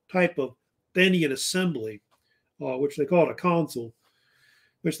a type of Athenian assembly, which they called a council,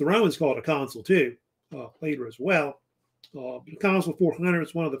 which the Romans called a council too, later as well. The Council of 400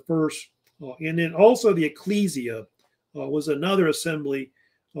 is one of the first. And then also the Ecclesia was another assembly,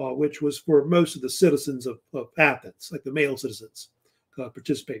 which was for most of the citizens of Athens, like the male citizens,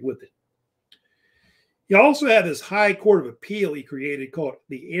 participate with it. He also had this high court of appeal he created called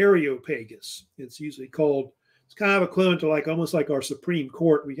the Areopagus. It's usually called, it's kind of equivalent to like almost like our Supreme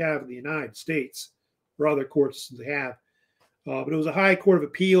Court we have in the United States, or other courts they have. But it was a high court of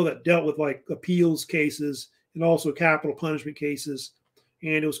appeal that dealt with like appeals cases and also capital punishment cases.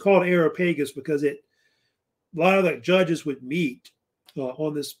 And it was called Areopagus because a lot of the judges would meet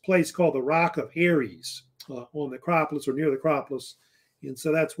on this place called the Rock of Ares on the Acropolis or near the Acropolis. And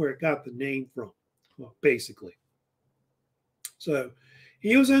so that's where it got the name from, basically. So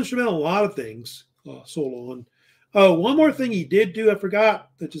he was instrumental in a lot of things, Solon. Oh, one more thing he did do, I forgot,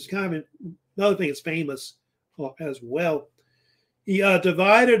 which is kind of another thing that's famous as well. He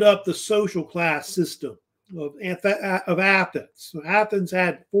divided up the social class system of Athens. So Athens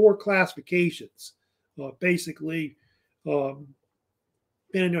had 4 classifications, basically, depending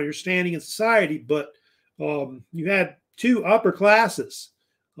on your standing in society, but you had 2 upper classes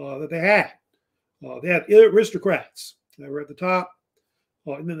that they had. They had aristocrats that were at the top,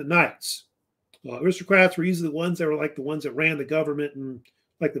 and then the knights. Aristocrats were usually the ones that were like the ones that ran the government and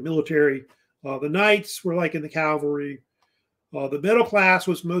like the military. The knights were like in the cavalry. The middle class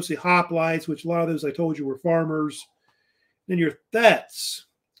was mostly hoplites, which a lot of those I told you were farmers. Then your thets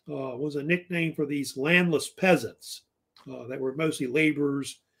was a nickname for these landless peasants. that were mostly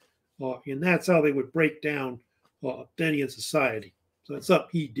laborers, and that's how they would break down Athenian society. So that's something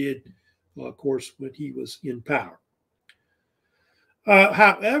he did, of course, when he was in power.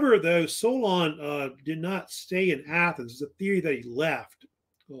 However, though, Solon did not stay in Athens. It's a theory that he left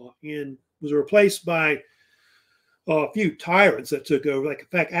and was replaced by a few tyrants that took over. Like, in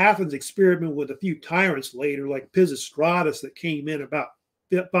fact, Athens experimented with a few tyrants later, like Pisistratus, that came in about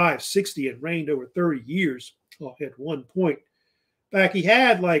 560 and reigned over 30 years at one point. In fact, he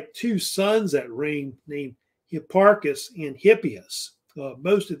had like two sons that reigned named Hipparchus and Hippias.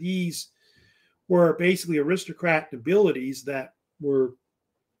 Most of these were basically aristocrat nobilities that were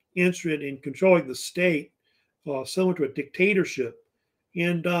interested in controlling the state, similar to a dictatorship.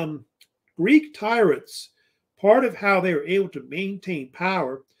 And Greek tyrants, part of how they were able to maintain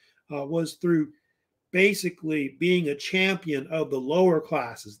power was through basically being a champion of the lower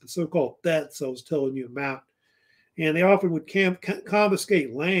classes, the so-called thets I was telling you about. And they often would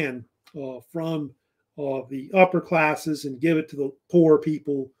confiscate land from the upper classes and give it to the poor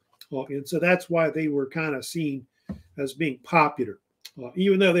people. And so that's why they were kind of seen as being popular,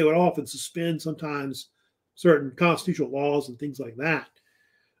 even though they would often suspend sometimes certain constitutional laws and things like that.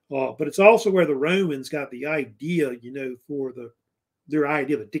 But it's also where the Romans got the idea, for their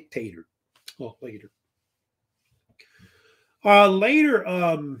idea of a dictator later.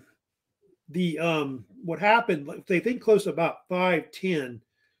 What happened, if they think close to about 510,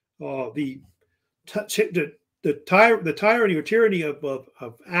 the tyranny or tyranny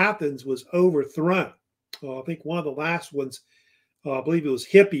of Athens was overthrown. I think one of the last ones, I believe it was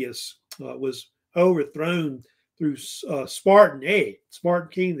Hippias, was overthrown through Spartan aid. Spartan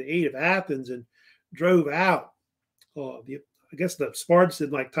came to the aid of Athens and drove out. I guess the Spartans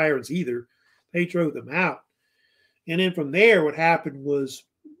didn't like tyrants either. They drove them out. And then from there, what happened was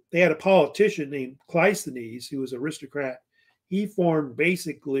they had a politician named Cleisthenes, who was an aristocrat. He formed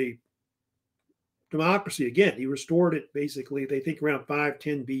basically democracy again. He restored it basically, they think around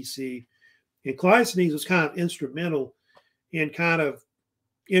 510 BC. And Cleisthenes was kind of instrumental in kind of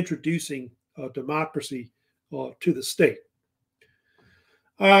introducing democracy to the state.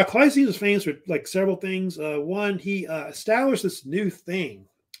 Cleisthenes was famous for like several things. One, he established this new thing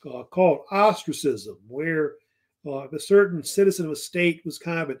called ostracism, where if a certain citizen of a state was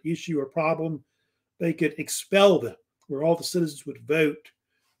kind of an issue or problem, they could expel them, where all the citizens would vote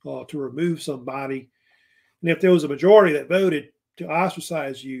to remove somebody. And if there was a majority that voted to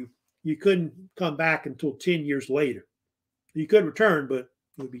ostracize you, you couldn't come back until 10 years later. You could return, but it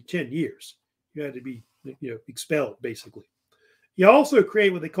would be 10 years. You had to be expelled, basically. He also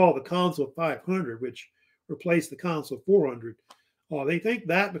created what they call the Council of 500, which replaced the Council of 400. They think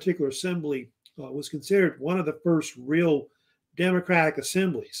that particular assembly was considered one of the first real democratic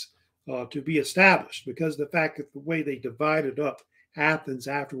assemblies to be established because of the fact that the way they divided up Athens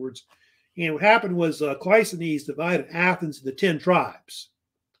afterwards. And what happened was Cleisthenes divided Athens into 10 tribes,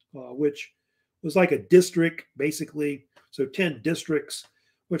 which was like a district, basically. So 10 districts,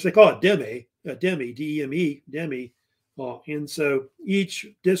 which they call it deme, D-E-M-E, deme. And so each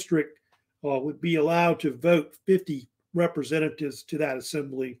district would be allowed to vote 50 representatives to that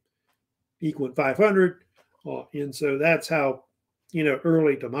assembly, equaling 500. And so that's how,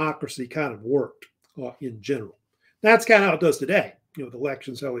 early democracy kind of worked in general. That's kind of how it does today. The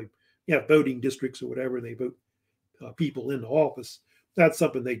elections, how we have voting districts or whatever, and they vote people into office. That's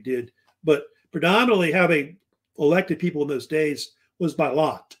something they did. But predominantly how they elected people in those days was by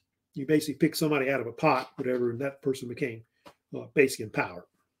lot. You basically pick somebody out of a pot, whatever, and that person became basically in power.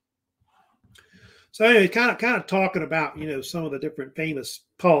 So anyway, kind of talking about, some of the different famous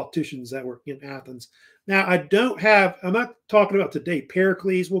politicians that were in Athens. Now, I'm not talking about today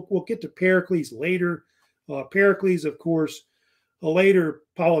Pericles. We'll get to Pericles later. Pericles, of course, a later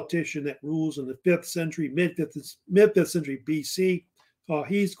politician that rules in the 5th century, mid-5th century BC.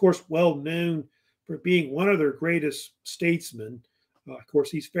 He's, of course, well known for being one of their greatest statesmen. Of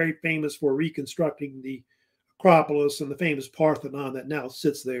course, he's very famous for reconstructing the Acropolis and the famous Parthenon that now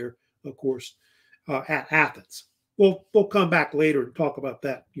sits there, of course, at Athens. We'll come back later and talk about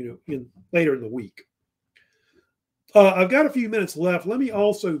that, later in the week. I've got a few minutes left. Let me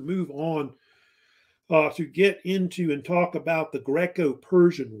also move on to get into and talk about the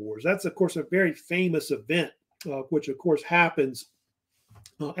Greco-Persian Wars. That's, of course, a very famous event, which, of course, happens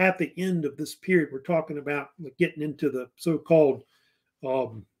at the end of this period. We're talking about getting into the so-called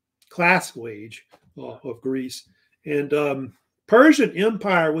classical age of Greece. And Persian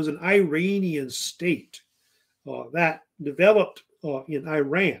Empire was an Iranian state that developed in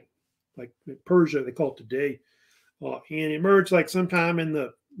Iran, like Persia, they call it today, and emerged like sometime in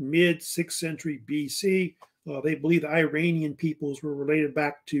the mid-6th century BC. They believe the Iranian peoples were related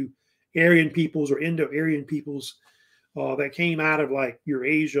back to Aryan peoples or Indo-Aryan peoples that came out of like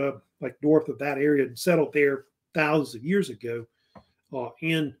Eurasia, like north of that area, and settled there thousands of years ago.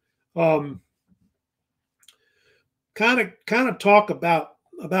 And kind of talk about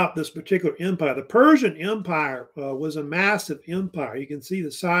this particular empire. The Persian Empire was a massive empire. You can see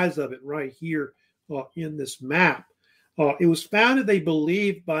the size of it right here in this map. It was founded, they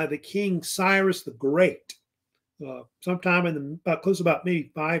believe, by the King Cyrus the Great, sometime in about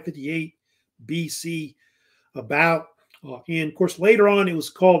maybe 558 BC. And of course, later on, it was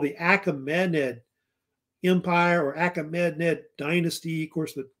called the Achaemenid Empire or Achaemenid Dynasty. Of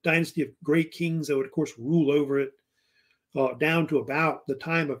course, the dynasty of great kings that would, of course, rule over it down to about the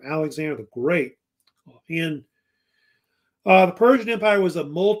time of Alexander the Great. And the Persian Empire was a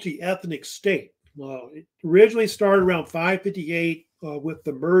multi-ethnic state. It originally started around 558 with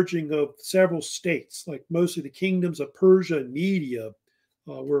the merging of several states, like mostly the kingdoms of Persia and Media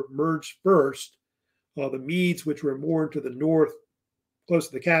were merged first. The Medes, which were more into the north, close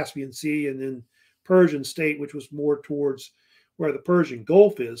to the Caspian Sea, and then Persian state, which was more towards where the Persian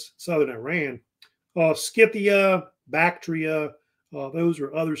Gulf is, southern Iran. Scythia, Bactria, those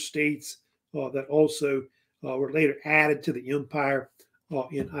were other states that also were later added to the empire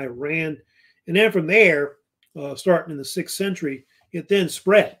in Iran. And then from there, starting in the 6th century, it then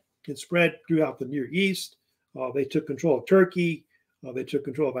spread. It spread throughout the Near East. They took control of Turkey. They took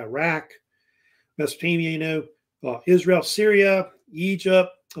control of Iraq, Mesopotamia, Israel, Syria, Egypt.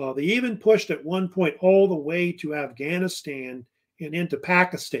 They even pushed at one point all the way to Afghanistan and into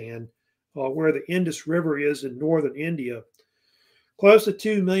Pakistan, where the Indus River is in northern India, close to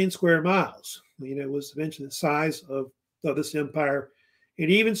 2 million square miles. It was eventually the size of this empire. It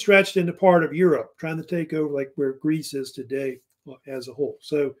even stretched into part of Europe, trying to take over like where Greece is today as a whole.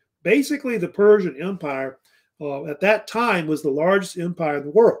 So basically, the Persian Empire at that time was the largest empire in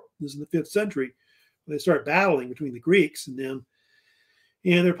the world. This is in the 5th century. They started battling between the Greeks and them.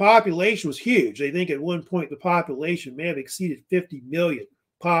 And their population was huge. They think at one point the population may have exceeded 50 million,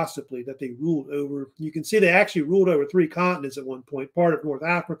 possibly, that they ruled over. You can see they actually ruled over 3 continents at one point, part of North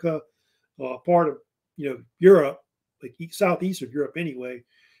Africa, part of Europe, like southeastern Europe anyway,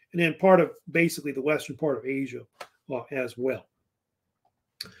 and then part of basically the western part of Asia as well.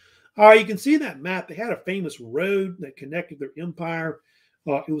 You can see that map. They had a famous road that connected their empire.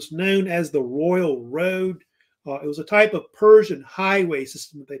 It was known as the Royal Road. It was a type of Persian highway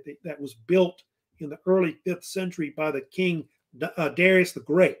system that was built in the early 5th century by the King Darius the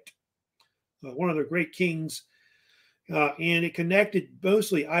Great, one of their great kings. And it connected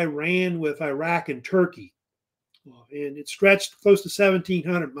mostly Iran with Iraq and Turkey. And it stretched close to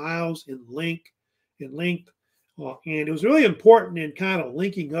 1,700 miles in length. And it was really important in kind of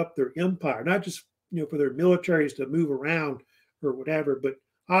linking up their empire, not just for their militaries to move around or whatever, but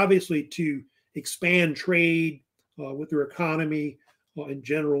obviously to expand trade with their economy in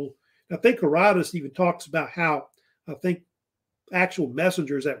general. I think Herodotus even talks about how actual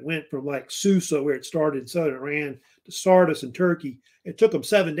messengers that went from like Susa, where it started in southern Iran, to Sardis in Turkey, it took them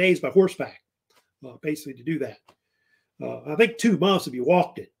 7 days by horseback, basically to do that. I think 2 months if you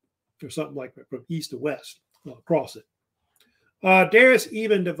walked it, or something like that, from east to west, across it. Darius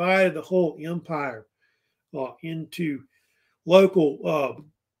even divided the whole empire into local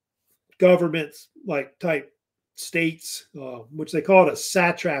governments, like type states, which they called a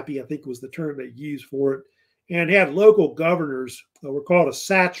satrapy, I think was the term they used for it. And they had local governors that were called a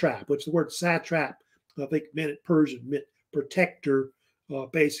satrap, which the word satrap, I think, meant Persian, meant protector,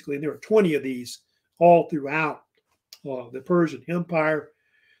 basically. And there were 20 of these all throughout the Persian Empire.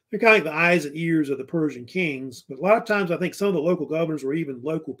 They're kind of like the eyes and ears of the Persian kings. But a lot of times, I think some of the local governors were even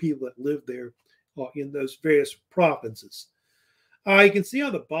local people that lived there in those various provinces. You can see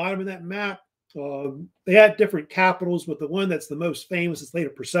on the bottom of that map, they had different capitals, but the one that's the most famous is later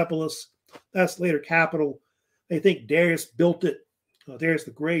Persepolis. That's later capital. They think Darius built it, Darius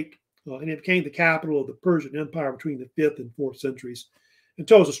the Great, and it became the capital of the Persian Empire between the 5th and 4th centuries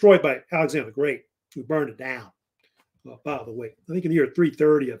until it was destroyed by Alexander the Great, who burned it down, by the way. I think in the year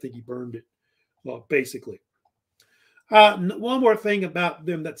 330, I think he burned it, basically. One more thing about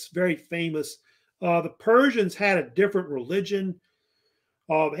them that's very famous. The Persians had a different religion.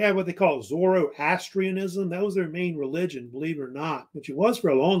 They had what they call Zoroastrianism. That was their main religion, believe it or not, which it was for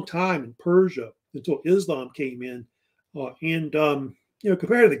a long time in Persia until Islam came in. Compared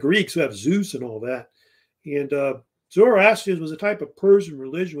to the Greeks who have Zeus and all that. And Zoroastrianism was a type of Persian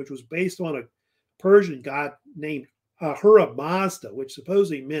religion which was based on a Persian god named Ahura Mazda, which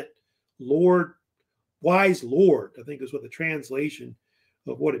supposedly meant Lord, wise Lord, I think is what the translation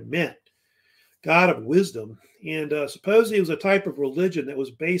of what it meant. god of wisdom. And supposedly it was a type of religion that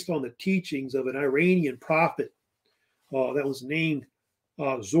was based on the teachings of an Iranian prophet that was named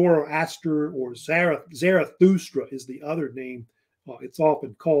Zoroaster, or Zarathustra is the other name it's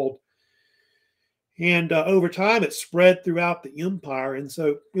often called. And over time, it spread throughout the empire. And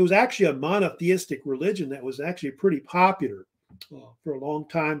so it was actually a monotheistic religion that was actually pretty popular for a long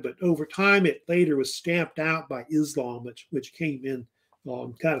time. But over time, it later was stamped out by Islam, which came in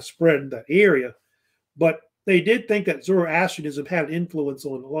kind of spread in that area. But they did think that Zoroastrianism had an influence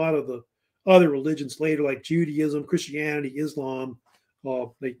on a lot of the other religions later, like Judaism, Christianity, Islam,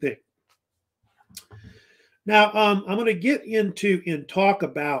 they think. Now, I'm going to get into and talk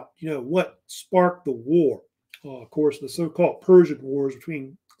about, what sparked the war. Of course, the so-called Persian Wars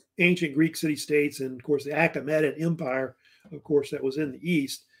between ancient Greek city-states and, of course, the Achaemenid Empire, of course, that was in the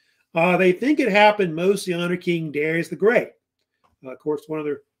east. They think it happened mostly under King Darius the Great. Of course, one of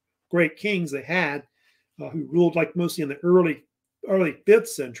the great kings they had, who ruled like mostly in the early 5th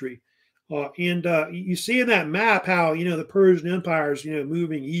century. And you see in that map how, the Persian Empire is,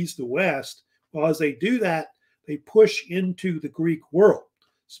 moving east to west. Well, as they do that, they push into the Greek world,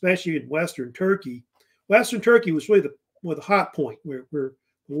 especially in Western Turkey. Western Turkey was really the hot point where the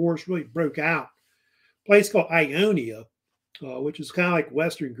wars really broke out. A place called Ionia, which is kind of like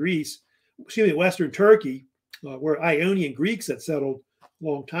Western Turkey, where Ionian Greeks had settled a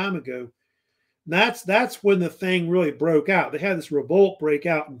long time ago. And that's when the thing really broke out. They had this revolt break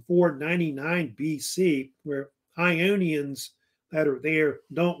out in 499 BC, where Ionians that are there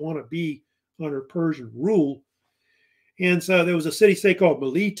don't want to be under Persian rule. And so there was a city-state called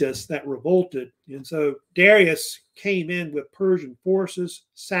Miletus that revolted. And so Darius came in with Persian forces,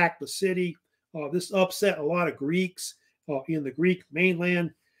 sacked the city. This upset a lot of Greeks in the Greek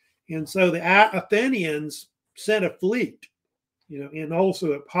mainland. And so the Athenians sent a fleet, and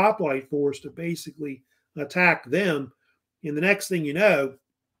also a hoplite force to basically attack them. And the next thing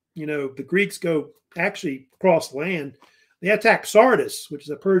the Greeks go actually across land. They attack Sardis, which is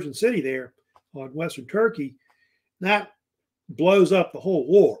a Persian city there on Western Turkey. That blows up the whole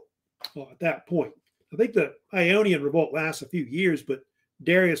war at that point. I think the Ionian revolt lasts a few years, but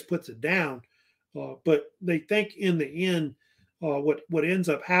Darius puts it down. But they think in the end, what ends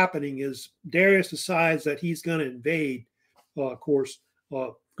up happening is Darius decides that he's going to invade,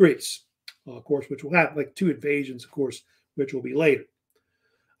 Greece, which will have like 2 invasions, which will be later.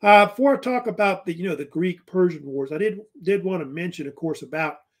 Before I talk about the Greek-Persian Wars, I did want to mention, of course,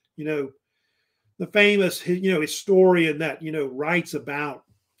 about the famous historian that writes about,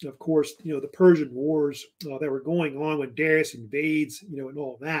 of course, the Persian Wars that were going on when Darius invades, and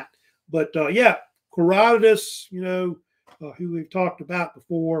all that. But Herodotus, who we've talked about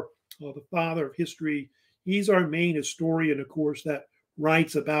before, the father of history, he's our main historian, of course, that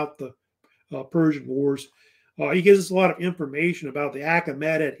writes about the Persian Wars. He gives us a lot of information about the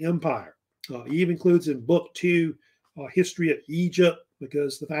Achaemenid Empire. He even includes in Book 2 history of Egypt,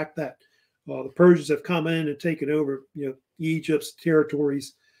 because the fact that the Persians have come in and taken over, Egypt's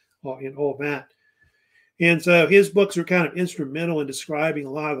territories and all that. And so his books are kind of instrumental in describing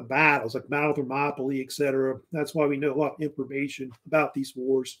a lot of the battles, like Battle of Thermopylae, etc. That's why we know a lot of information about these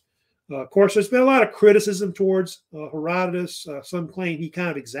wars. Of course, there's been a lot of criticism towards Herodotus. Some claim he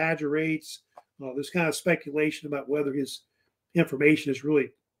kind of exaggerates. There's kind of speculation about whether his information is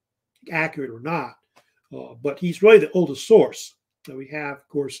really accurate or not. But he's really the oldest source that we have, of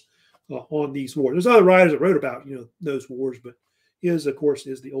course, on these wars. There's other writers that wrote about, those wars, but his, of course,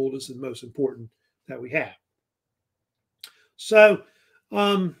 is the oldest and most important that we have. So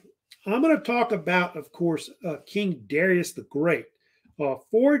I'm going to talk about, of course, King Darius the Great.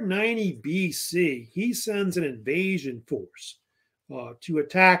 490 BC, he sends an invasion force to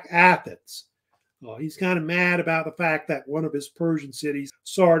attack Athens. He's kind of mad about the fact that one of his Persian cities,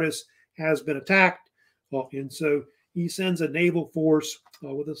 Sardis, has been attacked. And so he sends a naval force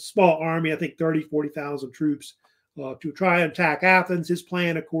with a small army, I think 40,000 troops, to try and attack Athens. His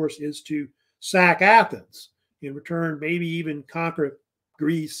plan, of course, is to sack Athens. In return, maybe even conquer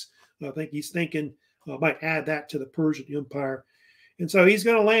Greece. I think he's thinking might add that to the Persian Empire. And so he's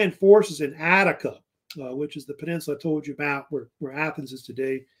going to land forces in Attica, which is the peninsula I told you about where Athens is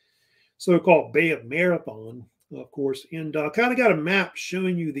today, so-called Bay of Marathon, of course. And kind of got a map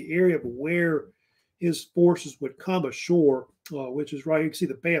showing you the area of where his forces would come ashore, which is right. You can see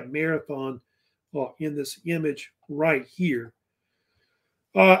the Bay of Marathon in this image right here.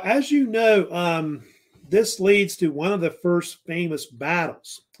 As you know, this leads to one of the first famous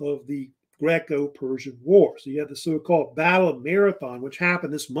battles of the Greco-Persian Wars. So you have the so-called Battle of Marathon, which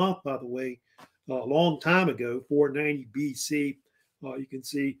happened this month, by the way, a long time ago, 490 BC. You can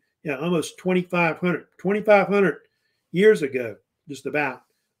see yeah, almost 2,500 years ago, just about.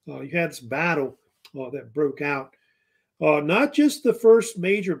 You had this battle that broke out. Not just the first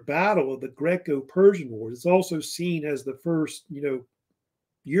major battle of the Greco-Persian Wars. It's also seen as the first,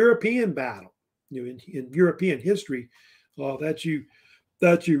 European battle, in European history that you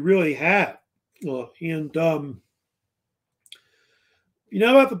really have. About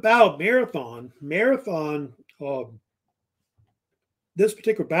the Battle of Marathon, this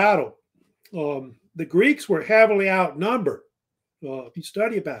particular battle, the Greeks were heavily outnumbered. If you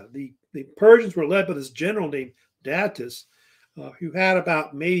study about it, the Persians were led by this general named Datis, who had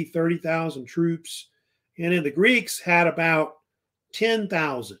about maybe 30,000 troops, and then the Greeks had about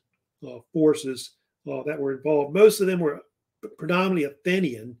 10,000 forces that were involved. Most of them were predominantly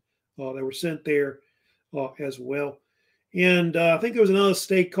Athenian that were sent there as well. And I think there was another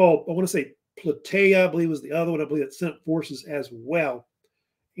state called, I want to say Plataea, I believe was the other one, I believe, that sent forces as well.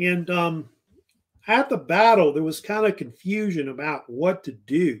 And at the battle, there was kind of confusion about what to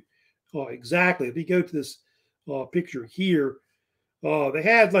do exactly. If you go to this picture here, they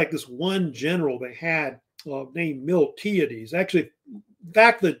had like this one general they had named Miltiades. Actually, in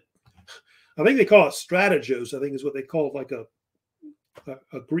fact, I think they call it strategos, I think is what they call it, like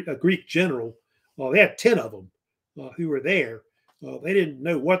a Greek general. They had 10 of them who were there. They didn't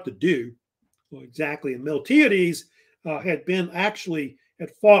know what to do exactly. And Miltiades had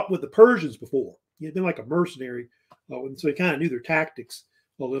fought with the Persians before. He had been like a mercenary, and so he kind of knew their tactics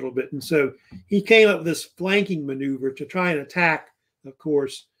a little bit. And so he came up with this flanking maneuver to try and attack, of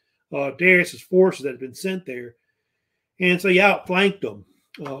course, Darius's forces that had been sent there. And so he outflanked them.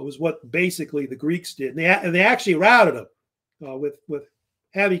 Was what basically the Greeks did, and they actually routed them with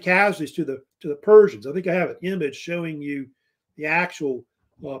heavy casualties to the Persians. I think I have an image showing you the actual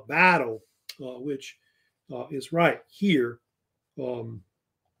battle, which is right here. I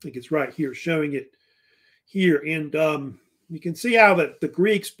think it's right here, showing it here, and you can see how the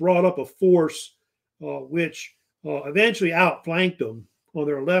Greeks brought up a force which eventually outflanked them on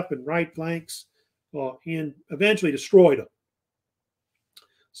their left and right flanks, and eventually destroyed them.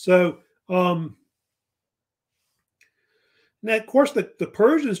 So, now, of course, the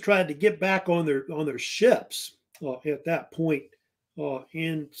Persians tried to get back on their ships at that point,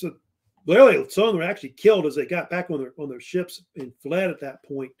 and so literally some of them were actually killed as they got back on their ships and fled at that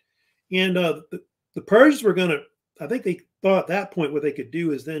point. And the Persians were going to, I think they thought at that point what they could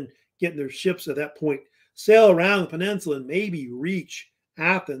do is then get in their ships at that point, sail around the peninsula and maybe reach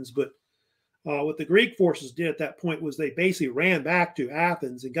Athens. But what the Greek forces did at that point was they basically ran back to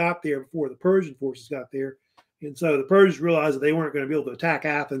Athens and got there before the Persian forces got there. And so the Persians realized that they weren't going to be able to attack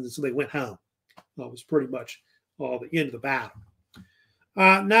Athens, and so they went home. It was pretty much the end of the battle.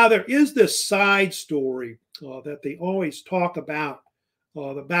 Now, there is this side story that they always talk about,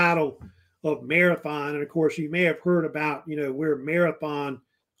 the Battle of Marathon. And, of course, you may have heard about, where Marathon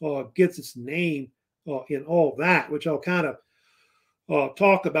gets its name and all that, which I'll kind of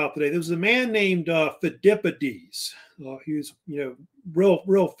talk about today. There was a man named Phidippides, who's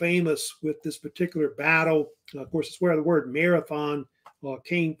real famous with this particular battle. Of course, it's where the word marathon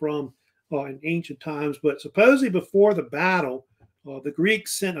came from in ancient times. But supposedly before the battle, the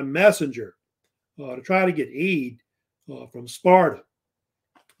Greeks sent a messenger to try to get aid from Sparta.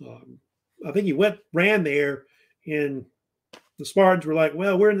 I think he ran there, and the Spartans were like,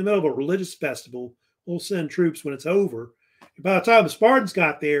 "Well, we're in the middle of a religious festival. We'll send troops when it's over." By the time the Spartans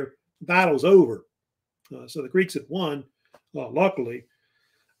got there, the battle's over. So the Greeks had won, luckily.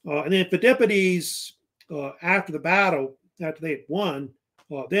 And then Phidippides, after the battle, after they had won,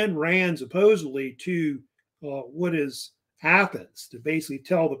 then ran supposedly to what is Athens to basically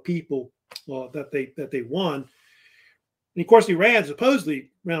tell the people that they won. And of course, he ran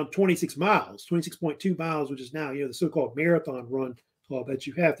supposedly around 26 miles, 26.2 miles, which is now the so-called marathon run that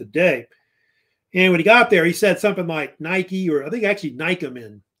you have today. And when he got there, he said something like Nike, or I think actually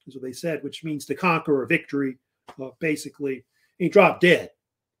Nikemen is what they said, which means to conquer or victory, basically. And he dropped dead,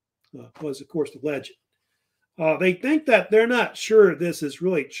 was, of course, the legend. They think that they're not sure this is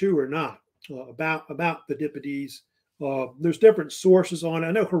really true or not about Phidippides. There's different sources on it.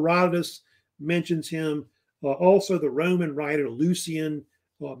 I know Herodotus mentions him. Also, the Roman writer Lucian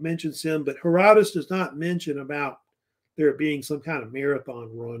mentions him, but Herodotus does not mention about there being some kind of marathon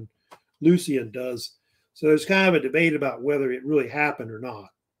run. Lucian does. So there's kind of a debate about whether it really happened or not,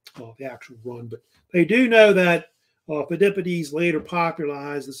 the actual run. But they do know that Phidippides later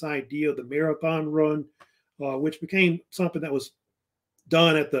popularized this idea of the marathon run, which became something that was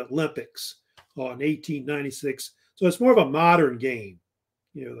done at the Olympics in 1896. So it's more of a modern game,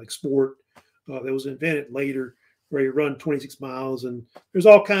 like sport that was invented later where you run 26 miles, and there's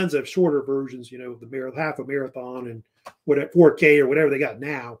all kinds of shorter versions, the half a marathon and whatever 4K or whatever they got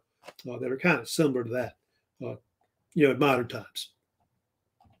now that are kind of similar to that, in modern times.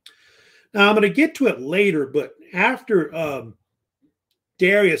 Now I'm going to get to it later, but after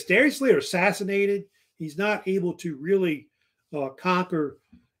Darius later assassinated, he's not able to really conquer,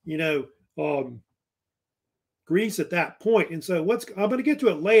 Greece at that point. And so I'm going to get to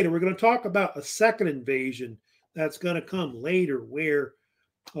it later. We're going to talk about a second invasion that's going to come later, where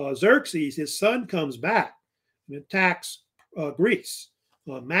Xerxes, his son, comes back and attacks Greece.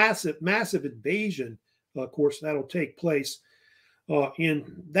 Massive invasion. Of course, that'll take place.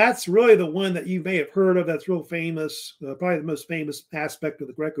 And that's really the one that you may have heard of. That's real famous, probably the most famous aspect of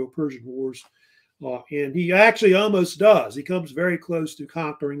the Greco-Persian Wars. And he actually almost does. He comes very close to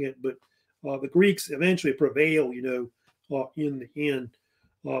conquering it, but the Greeks eventually prevail, in the end.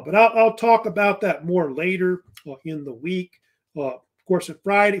 But I'll talk about that more later in the week. Of course, on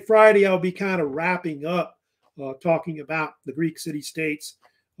Friday I'll be kind of wrapping up, talking about the Greek city-states,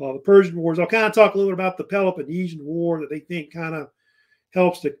 the Persian Wars. I'll kind of talk a little bit about the Peloponnesian War that they think kind of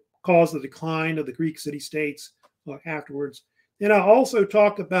helps to cause the decline of the Greek city-states afterwards. And I'll also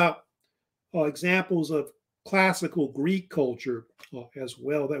talk about examples of classical Greek culture as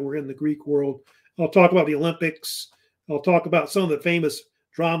well that were in the Greek world. I'll talk about the Olympics. I'll talk about some of the famous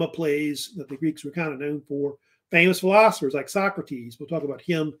drama plays that the Greeks were kind of known for. Famous philosophers like Socrates. We'll talk about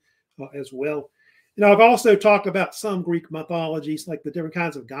him as well. And I'll also talk about some Greek mythologies, like the different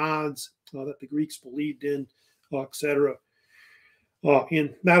kinds of gods that the Greeks believed in, etc.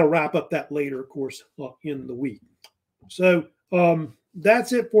 And that'll wrap up that later, of course, in the week. So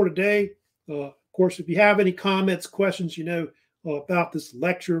that's it for today. Of course, if you have any comments, questions, about this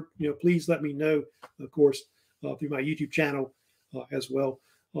lecture, please let me know, of course, through my YouTube channel as well.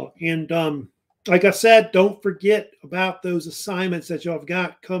 And like I said, don't forget about those assignments that y'all have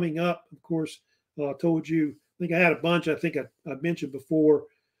got coming up. Of course, I told you, I think I had a bunch I think I mentioned before.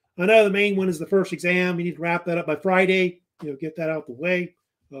 I know the main one is the first exam. You need to wrap that up by Friday, get that out the way.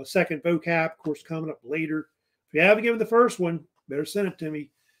 Second vocab, of course, coming up later. If you haven't given the first one, better send it to me.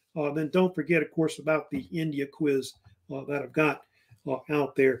 Then don't forget, of course, about the India quiz that I've got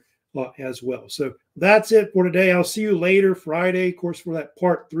out there as well. So that's it for today. I'll see you later Friday, of course, for that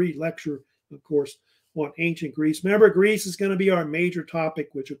part 3 lecture, of course, on ancient Greece. Remember, Greece is going to be our major topic,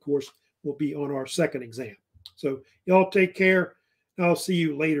 which, of course, will be on our second exam. So y'all take care. I'll see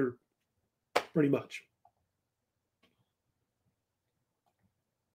you later pretty much.